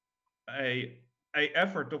 a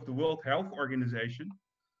effort of the World Health Organization,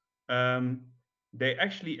 um, they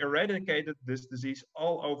actually eradicated this disease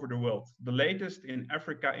all over the world. The latest in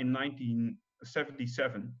Africa in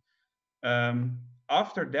 1977. Um,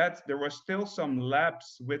 After that, there was still some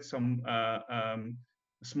labs with some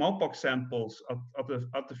smallpox samples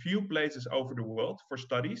at the few places over the world for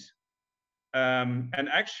studies. And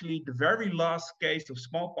actually, the very last case of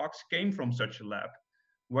smallpox came from such a lab,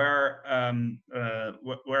 where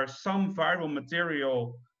some viral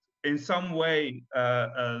material in some way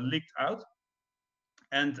leaked out,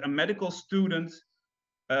 and a medical student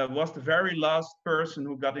was the very last person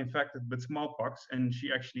who got infected with smallpox, and she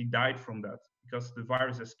actually died from that because the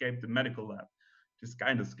virus escaped the medical lab, which is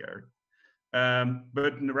kind of scary.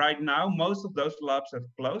 But right now, most of those labs have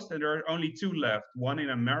closed, and there are only two left: one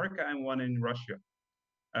in America and one in Russia.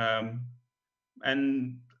 Um,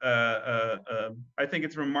 and I think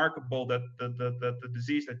it's remarkable that the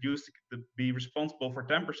disease that used to be responsible for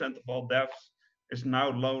 10% of all deaths is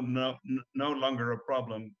now no longer a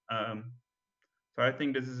problem. So I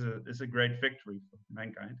think this is a great victory for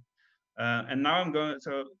mankind. And now I'm going.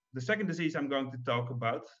 So the second disease I'm going to talk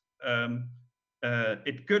about, um,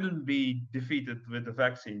 it couldn't be defeated with the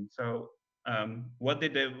vaccine. So what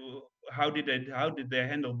did they? How did they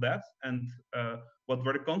handle that? And what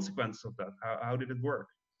were the consequences of that? How did it work?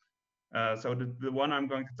 So the one I'm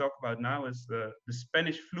going to talk about now is the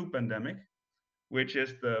Spanish flu pandemic, which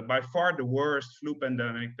is by far the worst flu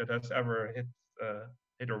pandemic that has ever hit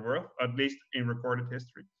our world, at least in recorded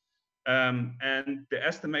history. And the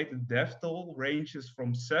estimated death toll ranges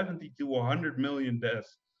from 70 to 100 million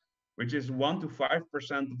deaths, which is 1 to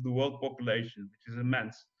 5% of the world population, which is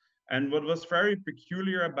immense. And what was very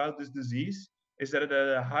peculiar about this disease is that it had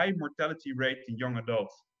a high mortality rate in young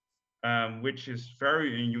adults, which is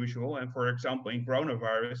very unusual. And for example, in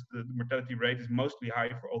coronavirus, the mortality rate is mostly high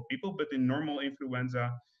for old people, but in normal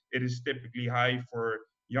influenza, it is typically high for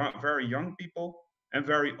very young people and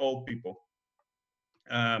very old people.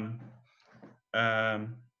 Um,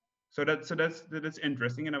 um, so that's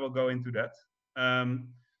interesting, and I will go into that. Um,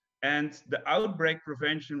 and the outbreak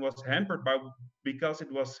prevention was hampered because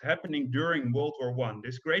it was happening during World War One.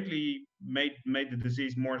 This greatly made the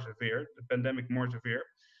disease more severe, the pandemic more severe,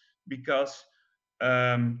 because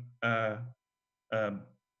um, uh, um,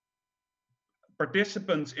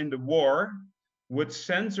 participants in the war would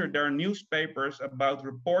censor their newspapers about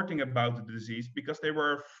reporting about the disease because they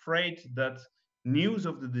were afraid that news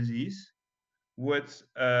of the disease would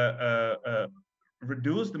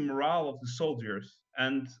reduce the morale of the soldiers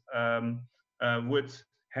and would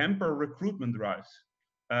hamper recruitment drives.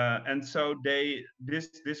 And so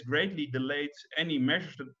this greatly delayed any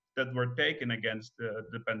measures that were taken against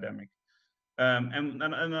the pandemic. And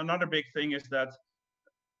another big thing is that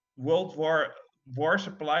World War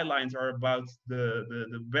supply lines are about the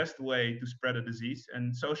best way to spread a disease,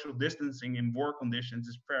 and social distancing in war conditions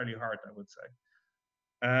is fairly hard, I would say.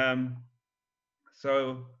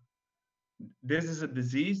 So this is a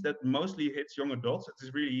disease that mostly hits young adults. It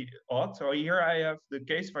is really odd. So here I have the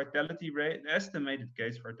case fatality rate, estimated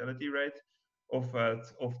case fatality rate of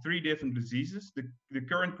three different diseases. The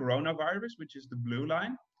current coronavirus, which is the blue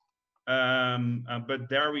line, but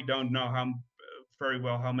there we don't know very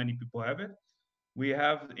well how many people have it. We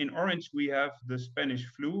have in orange we have the Spanish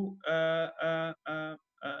flu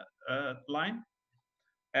line,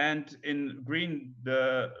 and in green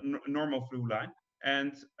the normal flu line.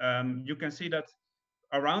 And you can see that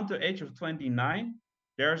around the age of 29,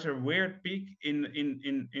 there's a weird peak in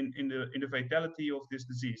the fatality of this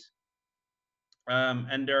disease.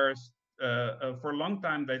 And there's for a long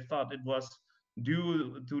time they thought it was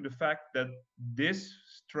due to the fact that this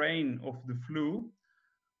strain of the flu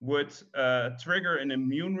would trigger an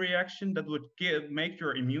immune reaction that would make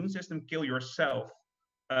your immune system kill yourself.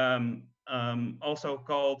 Also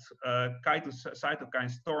called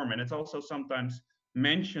cytokine storm, and it's also sometimes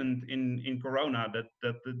mentioned in Corona that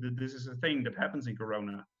this is a thing that happens in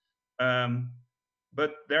Corona.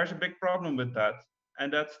 But there's a big problem with that,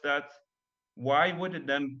 and that's that. Why would it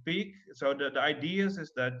then peak? So the idea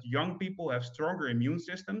is that young people have stronger immune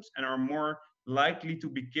systems and are more likely to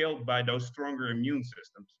be killed by those stronger immune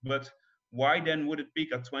systems. But why then would it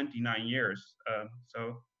peak at 29 years?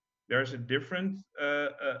 So there's a different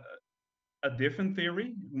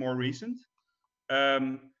theory, more recent,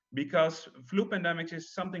 because flu pandemics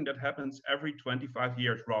is something that happens every 25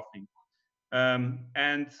 years roughly.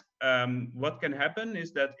 And what can happen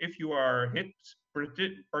is that if you are hit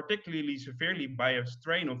particularly severely by a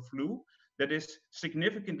strain of flu that is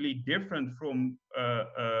significantly different from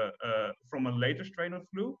a later strain of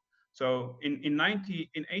flu. So in 90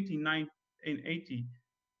 in 89 in 80,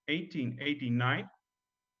 1889,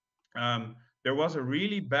 there was a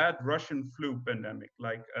really bad Russian flu pandemic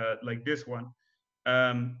like this one.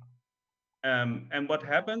 Um, and what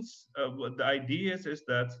happens, what the idea is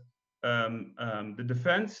that the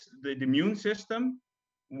defense, the immune system,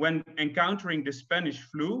 when encountering the Spanish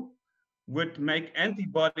flu, would make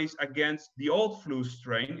antibodies against the old flu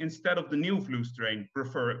strain instead of the new flu strain,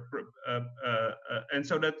 and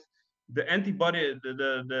so that the antibody,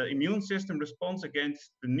 the immune system response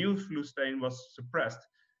against the new flu strain was suppressed.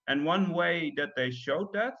 And one way that they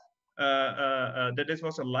showed that this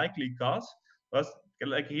was a likely cause was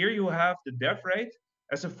like here you have the death rate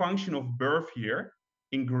as a function of birth year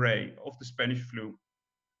in gray of the Spanish flu,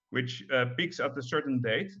 which peaks at a certain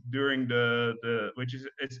date during the which is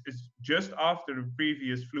just after the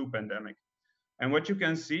previous flu pandemic. And what you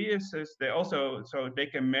can see is they also, so they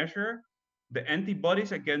can measure the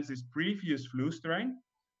antibodies against this previous flu strain,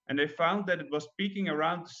 and they found that it was peaking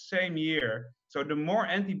around the same year. So the more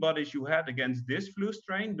antibodies you had against this flu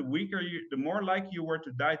strain, the more likely you were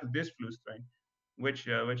to die to this flu strain, which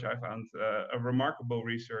I found a remarkable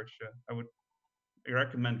research. I would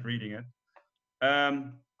recommend reading it.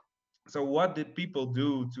 Um, so what did people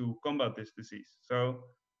do to combat this disease? So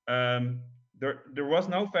there was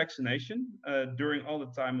no vaccination during all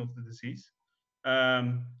the time of the disease.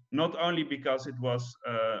 Not only because it was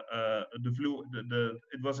the flu,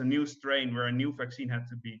 it was a new strain where a new vaccine had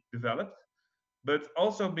to be developed, but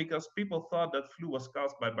also because people thought that flu was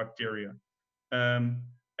caused by bacteria. Um,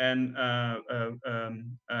 and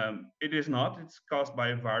it is not, it's caused by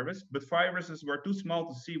a virus, but viruses were too small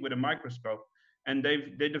to see with a microscope. And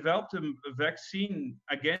they developed a vaccine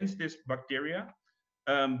against this bacteria,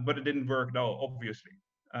 but it didn't work at all, obviously.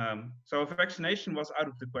 So vaccination was out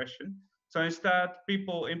of the question. So instead,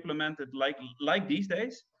 people implemented, like these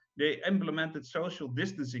days, they implemented social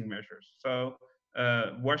distancing measures. So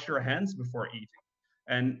wash your hands before eating.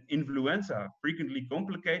 And influenza, frequently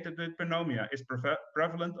complicated with pneumonia, is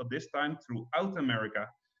prevalent at this time throughout America.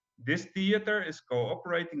 This theater is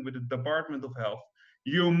cooperating with the Department of Health.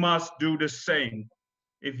 You must do the same.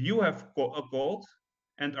 If you have a cold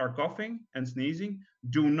and are coughing and sneezing,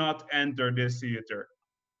 do not enter this theater.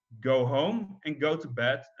 Go home and go to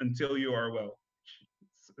bed until you are well.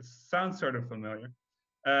 It sounds sort of familiar.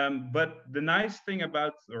 But the nice thing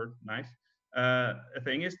about, or nice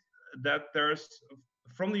thing is that there's,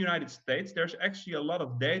 from the United States, there's actually a lot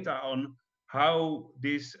of data on how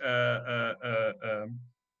these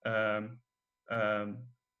um,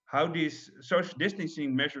 how these social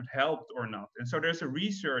distancing measures helped or not. And so there's a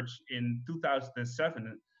research in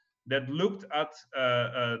 2007 that looked at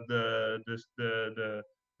the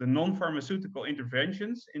non-pharmaceutical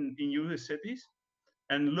interventions in US cities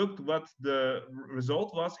and looked what the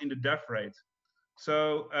result was in the death rate.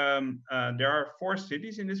 So there are 4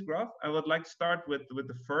 cities in this graph. I would like to start with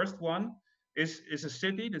the first one. Is a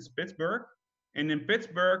city, that's Pittsburgh. And in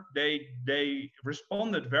Pittsburgh, they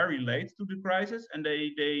responded very late to the crisis, and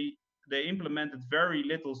they implemented very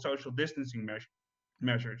little social distancing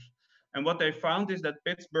measures. And what they found is that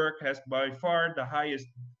Pittsburgh has by far the highest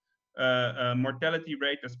mortality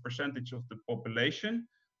rate as percentage of the population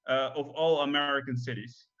of all American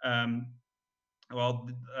cities. And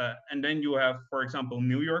then you have, for example,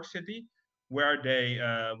 New York City, where they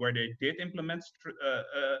did implement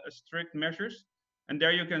strict measures, and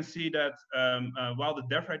there you can see that while the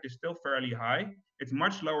death rate is still fairly high, it's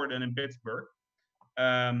much lower than in Pittsburgh.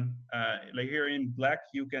 Like here in black,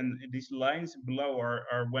 you can, these lines below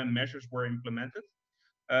are when measures were implemented.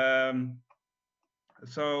 Um,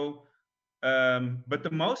 so but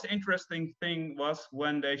the most interesting thing was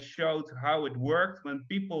when they showed how it worked when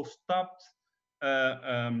people stopped uh,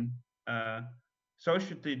 um, uh,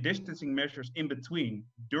 social distancing measures in between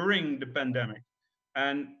during the pandemic.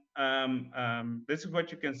 And this is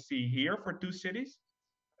what you can see here for 2 cities.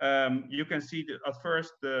 You can see that at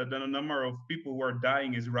first the number of people who are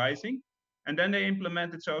dying is rising. And then they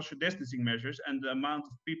implemented social distancing measures, and the amount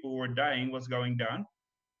of people who were dying was going down.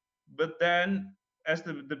 But then as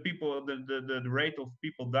the rate of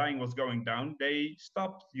people dying was going down, they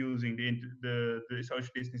stopped using the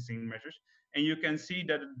social distancing measures, and you can see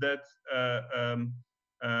that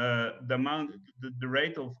the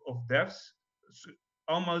rate of deaths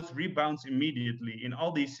almost rebounds immediately in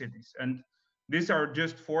all these cities. And these are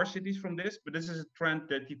just 4 cities from this, but this is a trend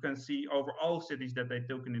that you can see over all cities that they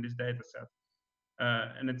took in this data set.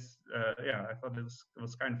 And it's, yeah, I thought it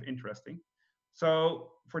was kind of interesting.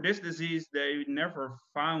 So for this disease, they never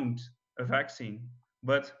found a vaccine.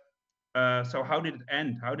 But so how did it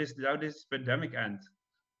end? How did this pandemic end?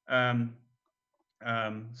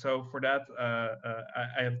 So for that,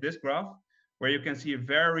 I have this graph where you can see a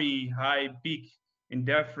very high peak in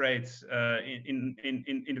death rates in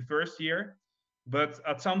the first year. But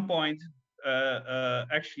at some point,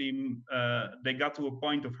 actually, they got to a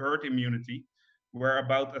point of herd immunity where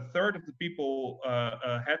about a third of the people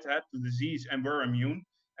had the disease and were immune,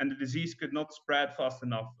 and the disease could not spread fast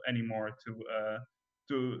enough anymore to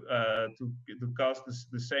cause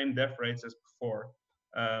the same death rates as before.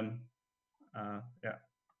 Yeah.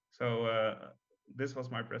 So this was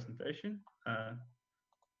my presentation.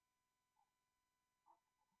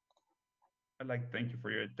 I'd like to thank you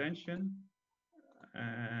for your attention,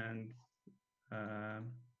 and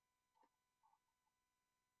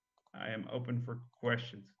I am open for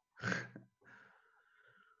questions.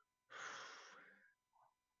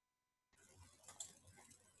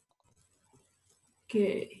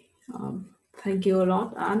 Okay, thank you a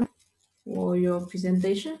lot, Anne, for your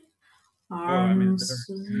presentation.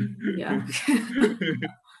 So, yeah.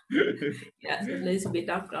 Yes, a little bit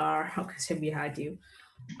dark, how can I say, behind you.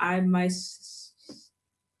 I might.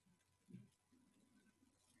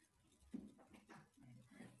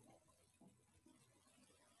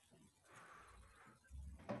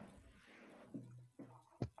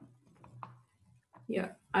 Yeah,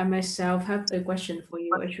 I myself have a question for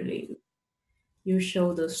you actually. You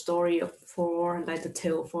show the story of four, like the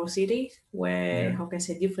tale of four cities, where, Yeah. how can I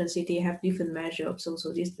say, different city have different measure of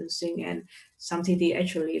social distancing, and some city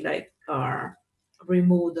actually like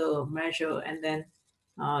remove the measure, and then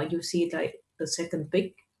you see like the second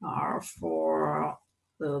peak for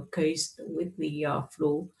the case with the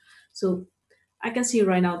flu. So I can see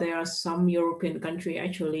right now there are some European country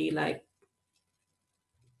actually like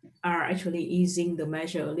are actually easing the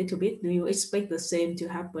measure a little bit. Do you expect the same to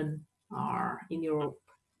happen in Europe?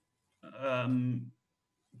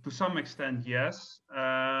 To some extent, yes.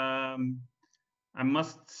 I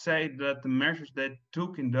must say that the measures they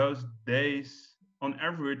took in those days, on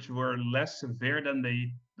average, were less severe than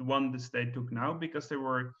the ones they took now, because they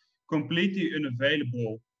were completely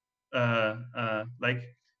unavailable.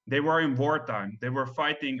 Like they were in wartime, they were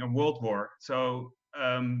fighting a world war. So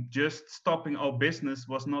just stopping all business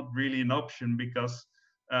was not really an option, because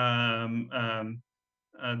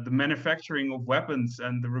the manufacturing of weapons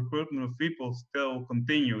and the recruitment of people still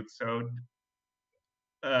continued. So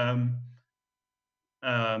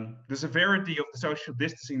the severity of the social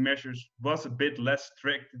distancing measures was a bit less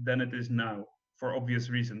strict than it is now, for obvious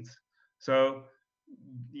reasons. So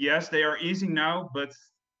yes, they are easing now, but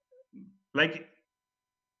like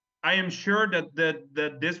I am sure that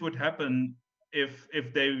this would happen if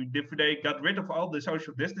they got rid of all the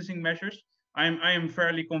social distancing measures. I am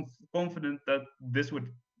fairly confident that this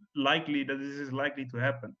is likely to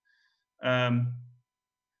happen.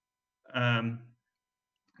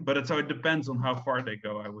 But it depends on how far they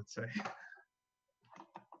go, I would say.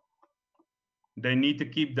 They need to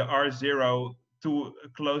keep the R0 too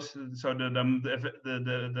close, so that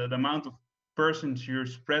the amount of persons you're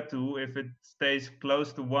spread to, if it stays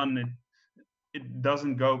close to 1, it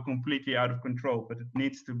doesn't go completely out of control, but it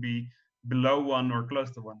needs to be below 1 or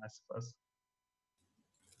close to 1, I suppose.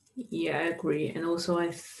 Yeah, I agree. And also,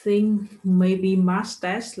 I think maybe mass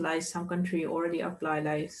tests, like some country already apply,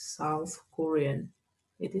 like South Korean.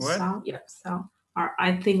 It is What? South, yeah, South.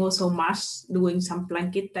 I think also mass doing some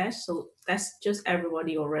blanket tests. So that's just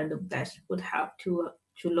everybody or random test would have to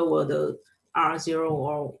lower the R0,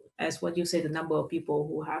 or as what you say, the number of people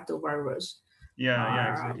who have the virus.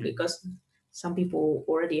 Yeah, exactly. Because some people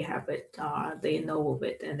already have it, they know of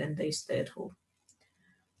it, and then they stay at home.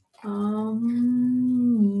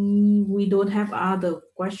 We don't have other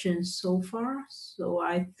questions so far, so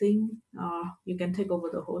I think you can take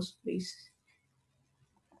over the host, please.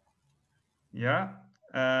 Yeah.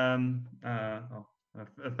 Thank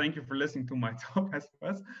you for listening to my talk, I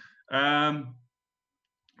suppose. And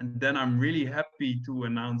then I'm really happy to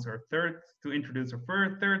introduce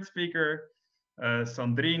our third speaker,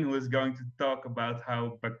 Sandrine, who is going to talk about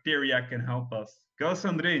how bacteria can help us. Go,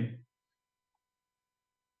 Sandrine.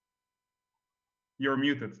 You're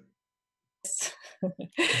muted.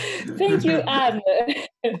 Thank you, Anne.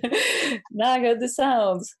 Now I got the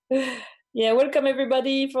sound. Yeah, welcome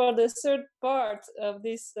everybody for the third part of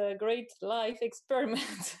this great life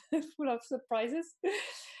experiment full of surprises.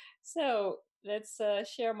 So let's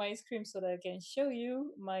share my screen so that I can show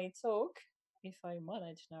you my talk. If I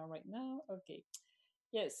manage now, right now. Okay.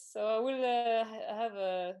 Yes, so I will have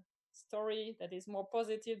a story that is more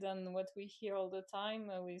positive than what we hear all the time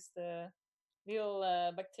with the little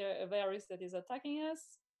bacteria virus that is attacking us.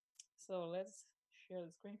 So let's share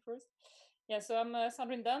the screen first. Yeah, so I'm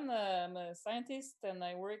Sandrine Dunn. I'm a scientist and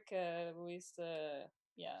I work with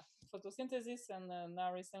yeah, photosynthesis and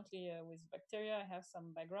now recently with bacteria. I have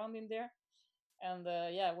some background in there. And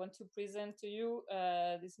yeah, I want to present to you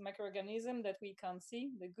this microorganism that we can't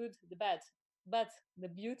see, the good, the bad, but the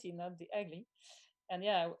beauty, not the ugly. And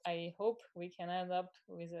yeah, I hope we can end up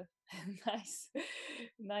with a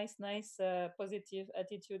nice, nice, positive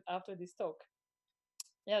attitude after this talk.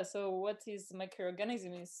 Yeah, so what is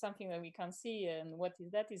microorganism is something that we can see, and what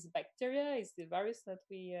is that is bacteria, is the virus that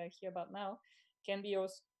we hear about now. Can be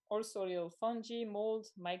also little fungi, mold,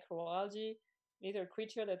 microalgae, little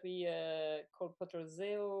creature that we call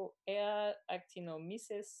protozoa,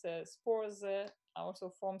 actinomyces, spores, are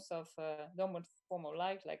also forms of dormant form of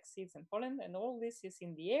life like seeds and pollen, and all this is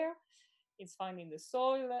in the air. It's found in the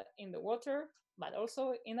soil, in the water, but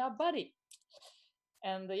also in our body.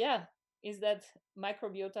 And yeah, is that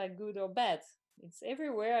microbiota good or bad? It's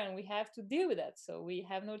everywhere and we have to deal with that. So we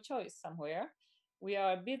have no choice somewhere. We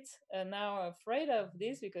are a bit now afraid of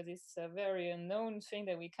this because it's a very unknown thing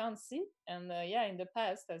that we can't see. And yeah, in the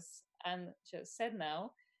past, as Anne just said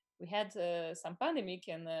now, we had some pandemic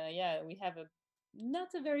and yeah, we have a not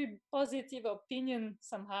a very positive opinion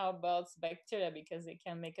somehow about bacteria because they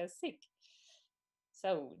can make us sick.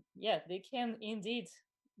 So yeah, they can indeed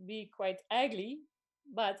be quite ugly,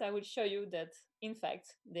 but I will show you that in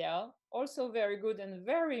fact they are also very good and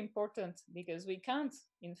very important because we can't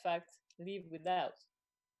in fact live without.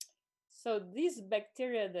 So these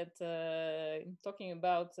bacteria that I'm talking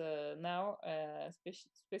about now,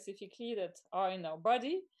 specifically that are in our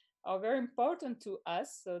body, are very important to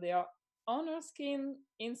us. So they are on our skin,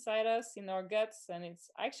 inside us, in our guts, and it's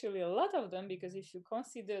actually a lot of them because if you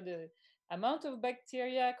consider the amount of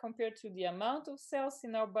bacteria compared to the amount of cells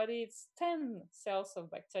in our body, it's 10 cells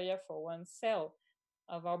of bacteria for one cell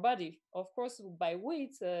of our body. Of course, by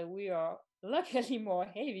weight, we are luckily more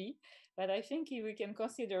heavy, but I think we can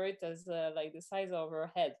consider it as like the size of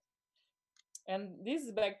our head. And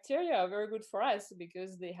these bacteria are very good for us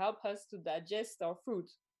because they help us to digest our food.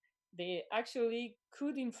 They actually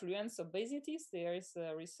could influence obesity. There is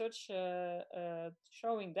research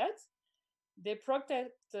showing that. They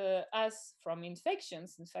protect us from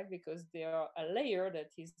infections, in fact, because they are a layer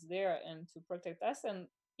that is there and to protect us. And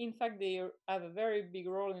in fact, they have a very big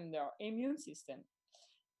role in our immune system.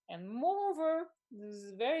 And moreover,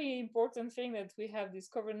 this very important thing that we have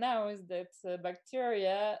discovered now is that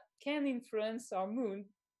bacteria can influence our mood.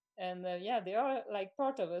 And yeah, they are like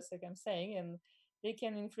part of us, like I'm saying, and they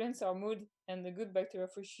can influence our mood. And the good bacteria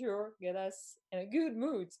for sure get us in a good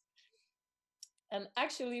mood. And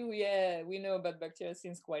actually, we know about bacteria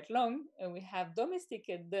since quite long, and we have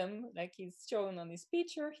domesticated them, like it's shown on this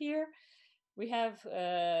picture here. We have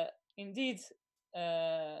indeed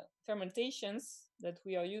fermentations that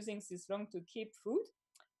we are using this long to keep food.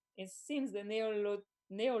 It's since the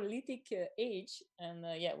Neolithic age, and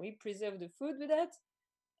yeah, we preserve the food with that.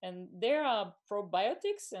 And there are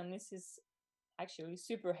probiotics, and this is actually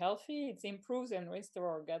super healthy. It improves and restores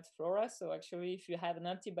our gut flora. So actually, if you have an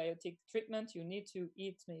antibiotic treatment, you need to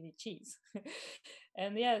eat maybe cheese.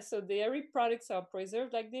 And yeah, so the dairy products are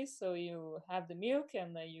preserved like this. So you have the milk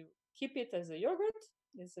and you keep it as a yogurt.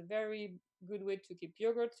 It's a very good way to keep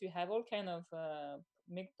yogurt. You have all kind of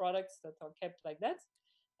milk products that are kept like that.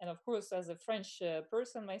 And of course, as a French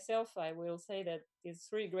person myself, I will say that it's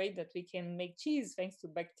really great that we can make cheese thanks to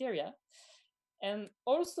bacteria. And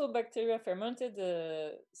also bacteria fermented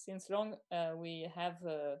since long. We have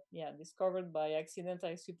yeah, discovered by accident,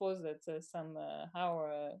 I suppose, that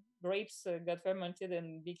somehow grapes got fermented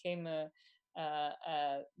and became a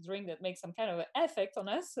drink that makes some kind of effect on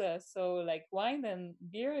us. So like wine and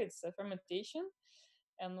beer, it's a fermentation.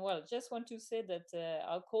 And well, just want to say that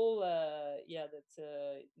alcohol, yeah,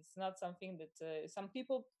 that it's not something that some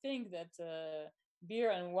people think that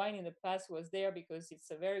beer and wine in the past was there because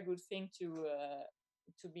it's a very good thing to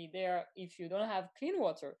be there if you don't have clean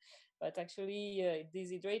water, but actually it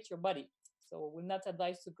dehydrates your body. So we're not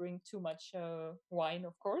advised to drink too much wine,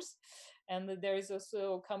 of course. And there is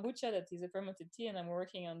also kombucha that is a fermented tea, and I'm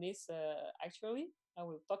working on this actually. I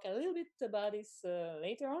will talk a little bit about this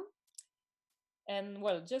later on. And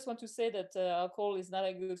well, just want to say that alcohol is not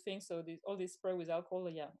a good thing. So all this spray with alcohol,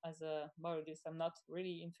 yeah, as a biologist, I'm not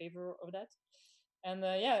really in favor of that. And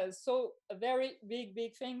yeah, so a very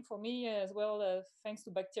big thing for me as well, thanks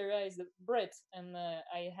to bacteria, is the bread. And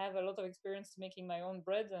I have a lot of experience making my own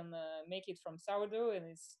bread and make it from sourdough, and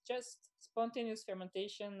it's just spontaneous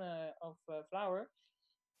fermentation of flour,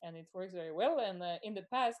 and it works very well. And in the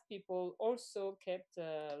past, people also kept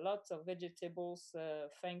lots of vegetables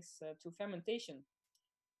thanks to fermentation,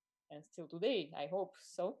 and still today, I hope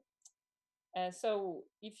so. So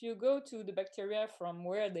if you go to the bacteria from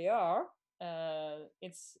where they are,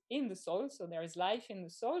 it's in the soil, so there is life in the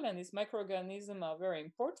soil, and these microorganisms are very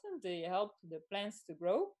important. They help the plants to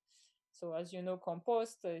grow. So as you know,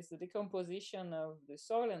 compost is the decomposition of the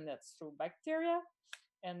soil, and that's through bacteria.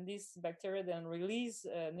 And these bacteria then release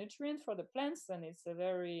nutrients for the plants, and it's a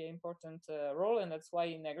very important role. And that's why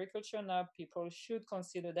in agriculture now people should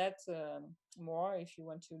consider that more. If you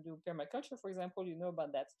want to do permaculture, for example, you know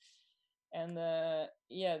about that. And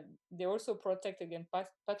yeah, they also protect against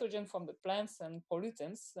pathogen from the plants and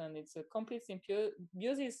pollutants, and it's a complete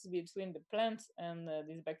symbiosis between the plant and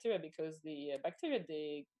these bacteria, because the bacteria,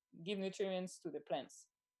 they give nutrients to the plants.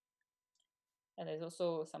 And there's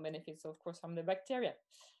also some benefits, of course, from the bacteria.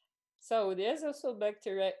 So there's also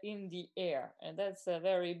bacteria in the air, and that's a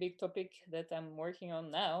very big topic that I'm working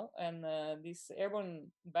on now. And this airborne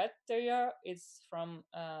bacteria, it's from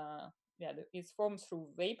yeah, it's formed through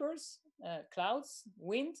vapors, clouds,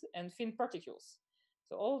 wind, and thin particles.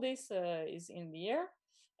 So all this is in the air,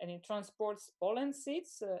 and it transports pollen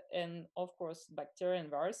seeds and, of course, bacteria and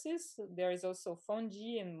viruses. There is also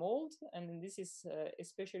fungi and mold, and this is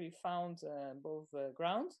especially found above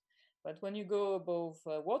ground. But when you go above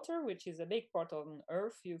water, which is a big part of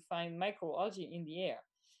Earth, you find microalgae in the air.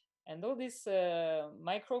 And all these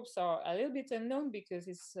microbes are a little bit unknown because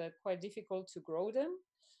it's quite difficult to grow them.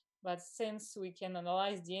 But since we can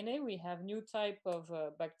analyze DNA, we have new type of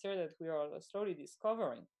bacteria that we are slowly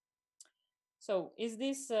discovering. So is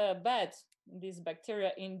this bad, this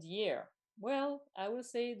bacteria in the air? Well, I will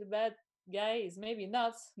say the bad guy is maybe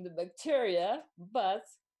not the bacteria, but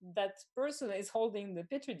that person is holding the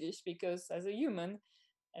petri dish, because as a human,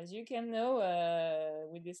 as you can know,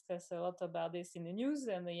 we discuss a lot about this in the news,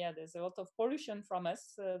 and yeah, there's a lot of pollution from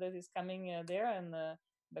us that is coming there, and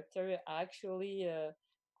bacteria are actually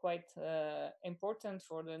quite important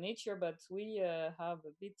for the nature, but we have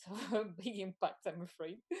a bit of a big impact, I'm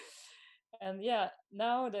afraid. And yeah,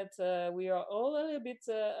 now that we are all a little bit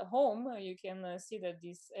home, you can see that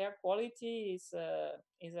this air quality is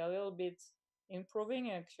a little bit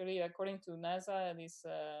improving. Actually, according to NASA,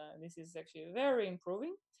 this is actually very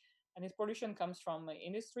improving, and this pollution comes from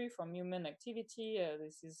industry, from human activity.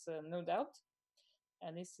 This is no doubt,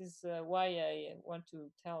 and this is why I want to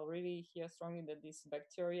tell really here strongly that this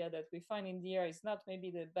bacteria that we find in the air is not maybe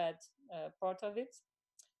the bad part of it.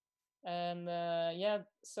 And yeah,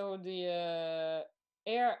 so the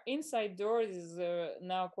air inside doors is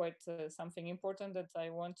now quite something important that I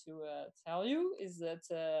want to tell you, is that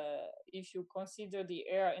if you consider the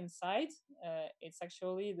air inside, it's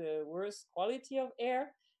actually the worst quality of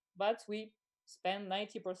air, but we spend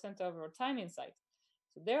 90% of our time inside.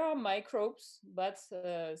 So there are microbes, but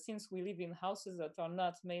since we live in houses that are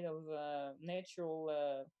not made of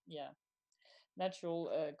natural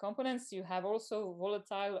components, you have also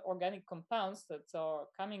volatile organic compounds that are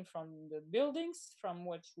coming from the buildings from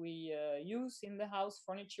which we use in the house,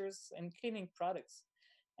 furnitures, and cleaning products.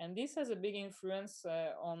 And this has a big influence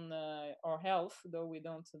on our health, though we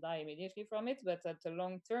don't die immediately from it, but at the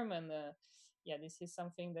long term. And yeah, this is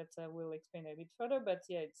something that we'll explain a bit further. But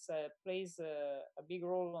yeah, it plays a big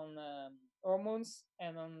role on hormones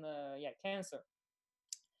and on yeah, cancer.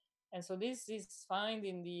 And so this is found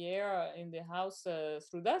in the air in the house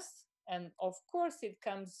through dust. And of course, it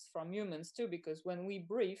comes from humans too, because when we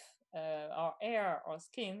breathe our air or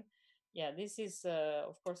skin, yeah, this is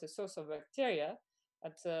of course a source of bacteria.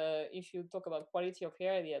 But if you talk about quality of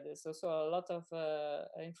air, yeah, there's also a lot of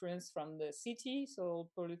influence from the city, so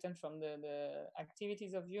pollutant from the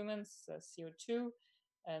activities of humans, CO2,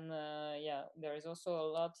 and yeah, there is also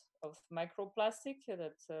a lot of microplastic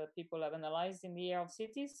that people have analyzed in the air of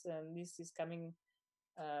cities, and this is coming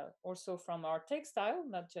also from our textile,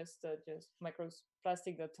 not just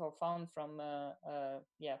microplastic that are found from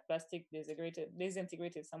yeah, plastic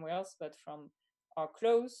disintegrated somewhere else, but from our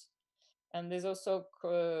clothes. And there's also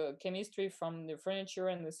chemistry from the furniture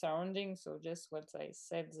and the surroundings, so just what I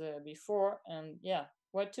said before. And yeah,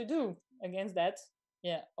 what to do against that?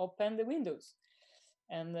 Yeah, open the windows.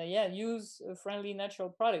 and yeah, use friendly natural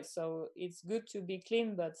products. So it's good to be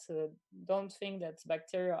clean, but don't think that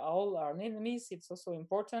bacteria all are enemies. It's also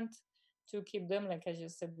important to keep them, like I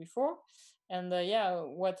just said before. And yeah,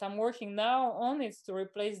 what I'm working now on is to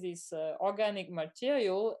replace this organic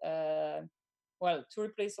material, well, to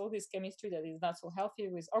replace all this chemistry that is not so healthy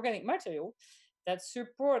with organic material that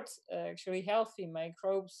support actually healthy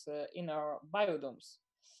microbes in our biodomes.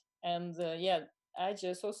 And yeah, I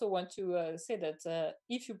just also want to say that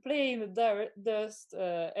if you play in the dust,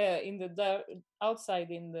 in the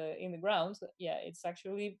outside in the ground, yeah, it's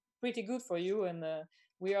actually pretty good for you. And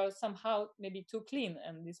we are somehow maybe too clean,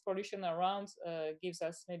 and this pollution around gives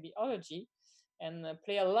us maybe allergy, and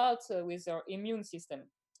play a lot with our immune system.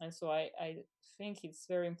 And so I think it's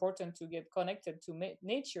very important to get connected to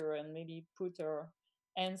nature and maybe put our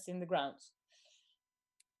hands in the ground.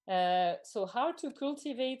 So how to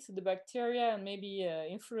cultivate the bacteria and maybe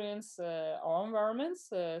influence our environments.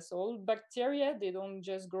 So all bacteria, they don't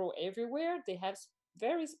just grow everywhere. They have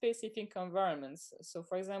very specific environments. So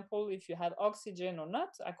for example, if you have oxygen or not,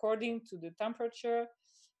 according to the temperature,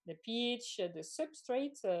 the pH, the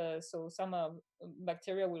substrate. So some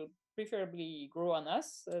bacteria will preferably grow on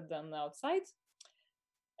us than outside.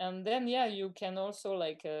 And then yeah, you can also,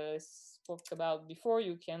 like spoke about before,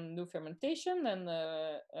 you can do fermentation. And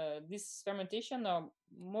this fermentation are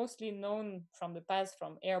mostly known from the past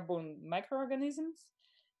from airborne microorganisms.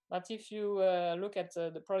 But if you look at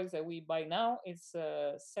the products that we buy now, it's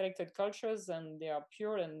selected cultures, and they are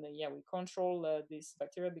pure. And yeah, we control this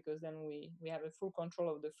bacteria, because then we have a full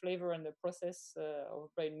control of the flavor and the process of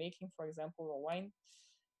bread making, for example, or wine.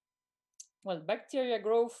 Well, bacteria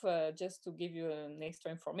growth, just to give you an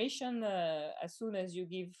extra information, as soon as you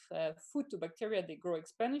give food to bacteria, they grow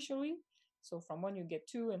exponentially. So from one, you get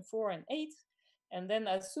 2 and 4 and 8. And then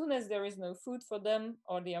as soon as there is no food for them,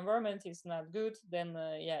 or the environment is not good, then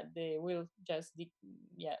yeah, they will just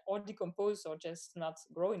or decompose, or just not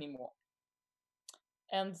grow anymore.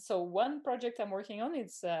 And so one project I'm working on,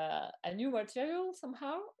 it's a new material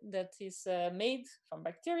somehow that is made from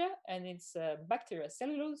bacteria, and it's bacteria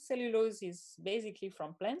cellulose. Cellulose is basically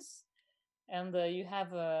from plants. And you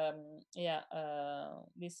have,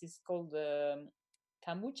 this is called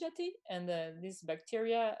kamuchati, and this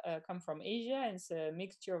bacteria come from Asia, and it's a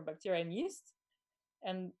mixture of bacteria and yeast.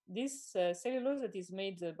 And this cellulose that is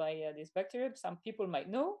made by this bacteria, some people might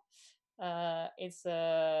know,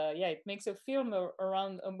 it makes a film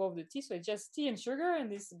around above the tea. So it's just tea and sugar,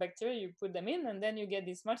 and this bacteria, you put them in, and then you get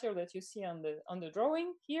this material that you see on the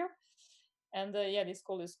drawing here. And yeah, this is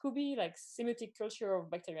called a SCOBY, like symbiotic culture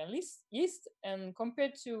of bacterial yeast. And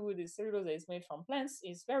compared to the cellulose that is made from plants,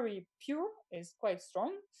 it's very pure, it's quite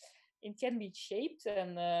strong. It can be shaped,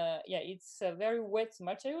 and it's a very wet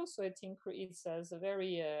material, so it has a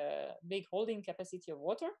very big holding capacity of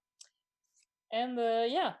water. And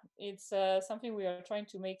it's something we are trying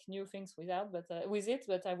to make new things with it,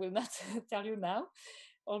 but I will not tell you now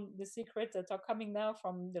all the secrets that are coming now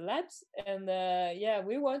from the labs. And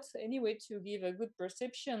we want anyway to give a good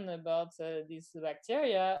perception about these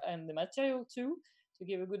bacteria and the material too, to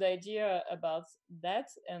give a good idea about that,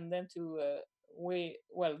 and then to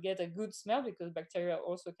get a good smell, because bacteria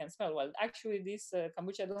also can smell. Well, actually, this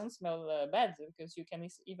kombucha don't smell bad, because you can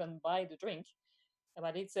even buy the drink.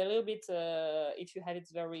 But it's a little bit, if you have it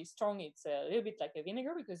very strong, it's a little bit like a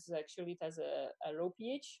vinegar, because actually it has a low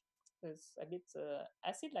pH. It's a bit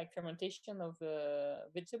acid, like fermentation of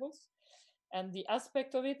vegetables. And the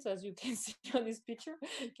aspect of it, as you can see on this picture,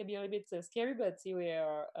 can be a little bit scary, but we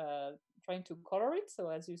are trying to color it. So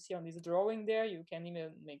as you see on this drawing there, you can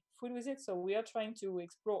even make food with it. So we are trying to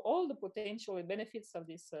explore all the potential benefits of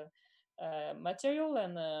this material.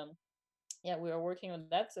 And we are working on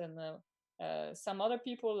that. And some other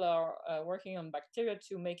people are working on bacteria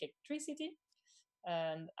to make electricity.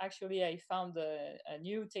 And actually, I found a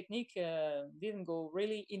new technique. Didn't go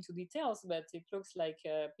really into details, but it looks like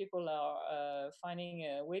people are finding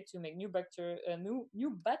a way to make new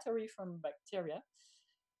battery from bacteria.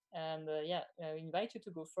 And I invite you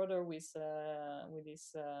to go further with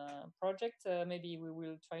this project. Maybe we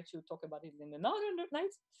will try to talk about it in another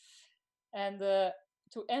night. And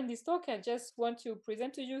to end this talk, I just want to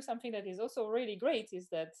present to you something that is also really great, is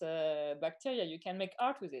that bacteria, you can make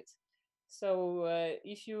art with it. So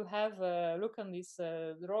if you have a look on these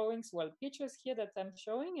drawings, pictures here that I'm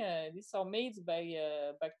showing, these are made by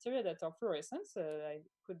bacteria that are fluorescent. I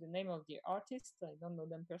put the name of the artist. I don't know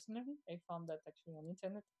them personally. I found that actually on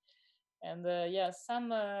internet. And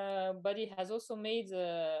somebody has also made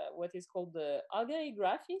what is called the algae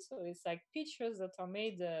graphy. So it's like pictures that are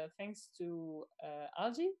made thanks to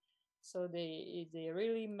algae. So they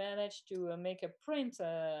really managed to make a print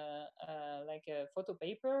like a photo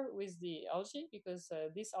paper with the algae, because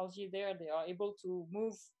this algae there, they are able to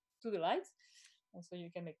move to the light, and so you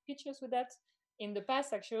can make pictures with that. In the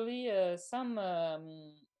past, actually, some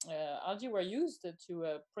algae were used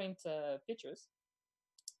to print pictures.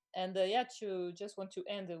 And yeah, to just want to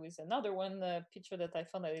end with another one picture that I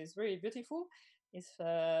found that is very beautiful. Is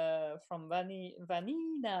from Vanina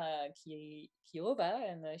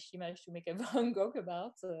Kirova, and she managed to make a Van Gogh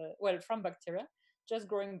about, well, from bacteria, just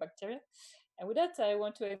growing bacteria. And with that, I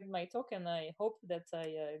want to end my talk, and I hope that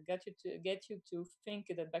I get you to think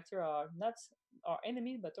that bacteria are not our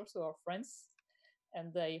enemy, but also our friends.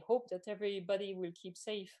 And I hope that everybody will keep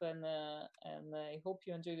safe, and I hope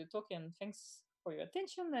you enjoy the talk, and thanks for your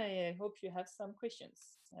attention. I hope you have some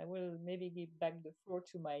questions. I will maybe give back the floor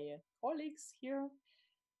to my colleagues here.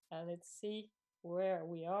 Let's see where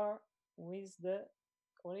we are with the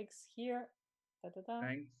colleagues here. Da-da-da.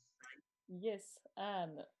 Thanks. Yes,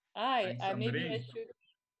 and Thanks, I maybe Sandrine.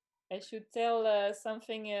 I should tell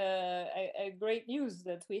something a great news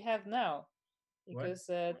that we have now, What? because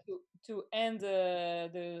to end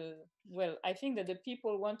the, well, I think that the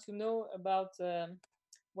people want to know about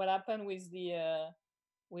what happened with the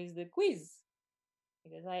quiz,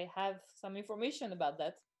 because I have some information about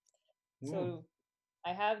that. Ooh. So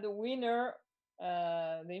I have the winner,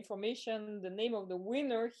 the information, the name of the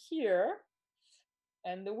winner here,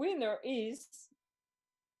 and the winner is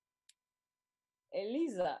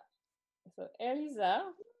Elisa. So Elisa,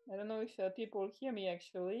 I don't know if people hear me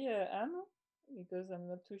actually, Anne, because I'm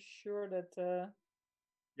not too sure that.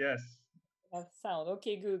 Yes. Have sound.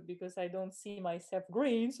 Okay, good, because I don't see myself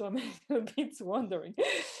green, so I'm a bit wondering.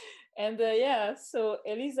 And yeah, so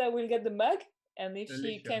Elisa will get the mug, and if she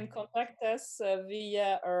Alicia. can contact us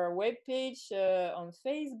via our webpage on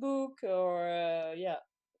Facebook, or yeah,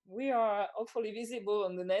 we are hopefully visible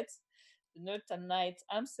on the net, the Nerd and Nite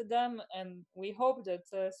Amsterdam, and we hope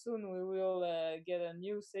that soon we will get a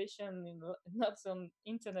new session, not on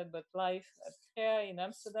internet but live at Fair in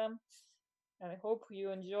Amsterdam. I hope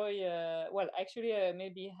you enjoy. Well, actually,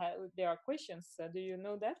 maybe there are questions. Do you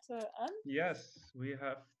know that, Anne? Yes, we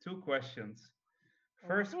have two questions.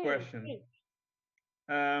 First Okay, question. great.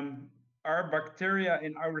 Are bacteria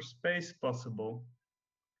in outer space possible?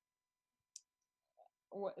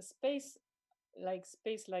 Space,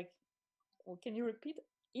 space, like. Well, can you repeat?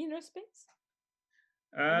 Inner space?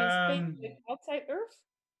 You mean space like outside Earth?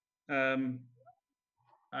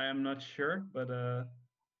 I am not sure, but I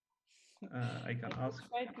can I could ask.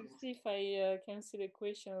 try to see if I can see the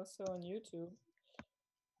question also on YouTube.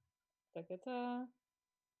 Ta-ta-ta.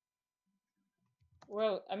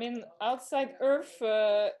 Well, I mean, outside Earth,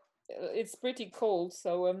 it's pretty cold,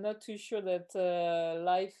 so I'm not too sure that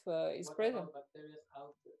life is present.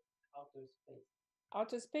 Outer space.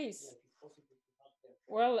 Outer space.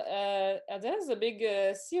 Well, there's a big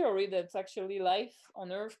theory that actually life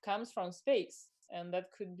on Earth comes from space, and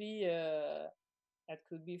that could be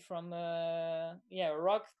from yeah,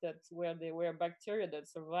 rock where there were bacteria that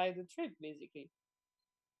survived the trip, basically.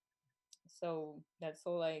 So that's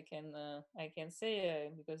all I can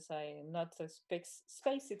say, because I'm not a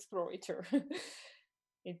space explorer.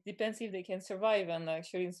 It depends if they can survive, and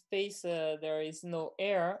actually in space there is no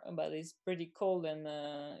air, but it's pretty cold, and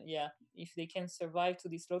yeah, if they can survive to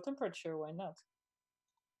this low temperature, why not?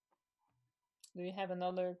 Do you have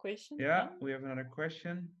another question? Yeah, we have another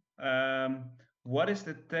question. What is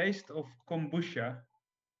the taste of kombucha?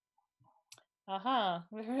 Aha,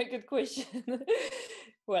 very good question.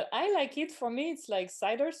 Well, I like it. For me, it's like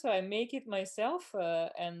cider, so I make it myself,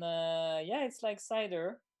 and yeah, it's like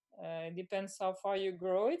cider. It depends how far you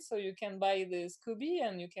grow it. So you can buy the Scooby,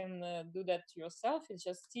 and you can do that yourself. It's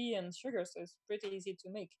just tea and sugar, so it's pretty easy to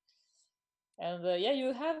make. And yeah,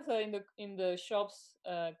 you have in the shops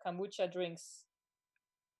kombucha drinks,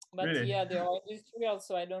 but Really? yeah, they are industrial,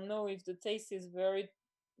 so I don't know if the taste is very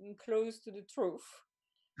close to the truth.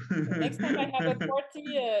 Next time I have a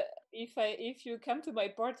party, if you come to my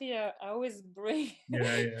party, I always bring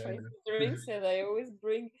Yeah. drinks, and I always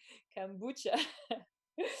bring kombucha.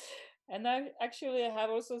 And I actually have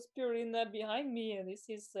also spirulina behind me, and this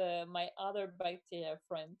is my other bacteria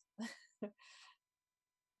friend.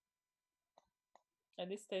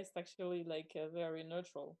 And this tastes actually like very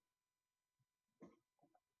neutral.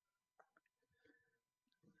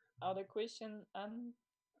 Other question, Anne?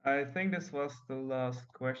 I think this was the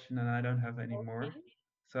last question, and I don't have any more. Okay.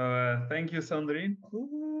 So thank you, Sandrine.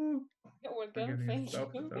 Woo! You're For welcome. giving us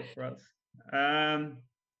Thank to you. talk for us.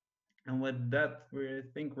 And with that, I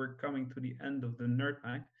think we're coming to the end of the Nerd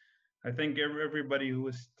Night. I think everybody who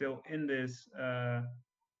is still in this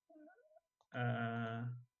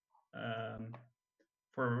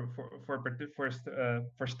for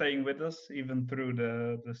staying with us even through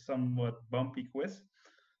the somewhat bumpy quiz.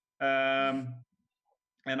 And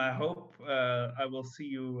I hope I will see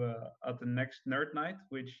you at the next Nerd Night,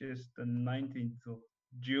 which is the 19th of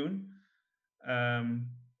June.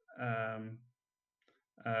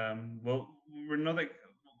 Well, we're not.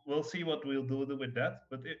 We'll see what we'll do with that.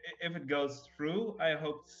 But if it goes through, I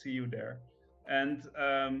hope to see you there. And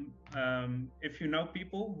if you know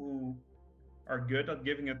people who are good at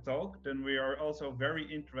giving a talk, then we are also very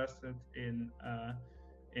interested in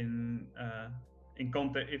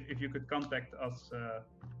contact. If you could contact us,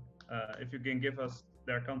 if you can give us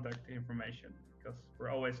their contact information, because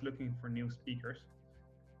we're always looking for new speakers.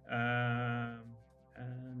 And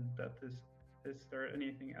that is. Is there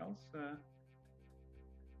anything else?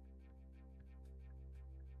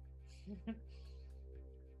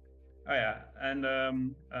 Oh yeah, and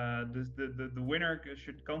the winner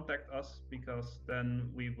should contact us, because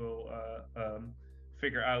then we will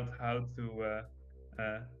figure out how to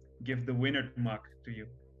give the winner mug to you.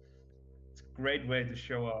 It's a great way to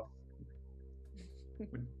show off.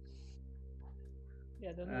 Yeah,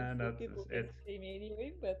 I don't know if people get fame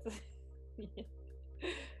anyway, but yeah.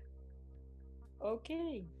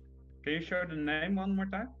 Okay. Can you show the name one more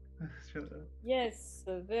time? Yes,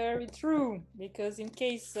 very true. Because in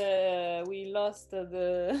case we lost the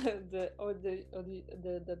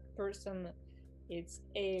person, it's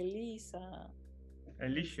Elisa.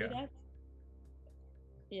 Alicia. See that?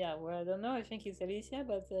 Yeah, well, I don't know. I think it's Alicia,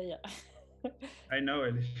 but yeah. I know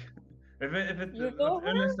Alicia.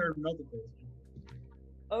 Unless there are multiples.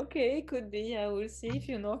 Okay, could be. I will see if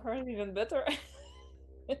you know her even better.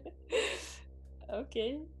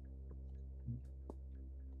 Okay.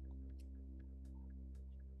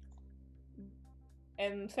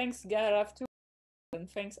 And thanks Garaf too, and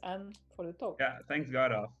thanks Anne for the talk. Yeah, thanks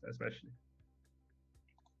Garaf especially.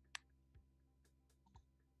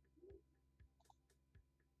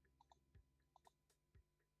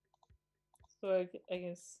 So I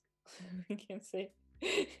guess we can say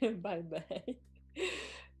bye bye.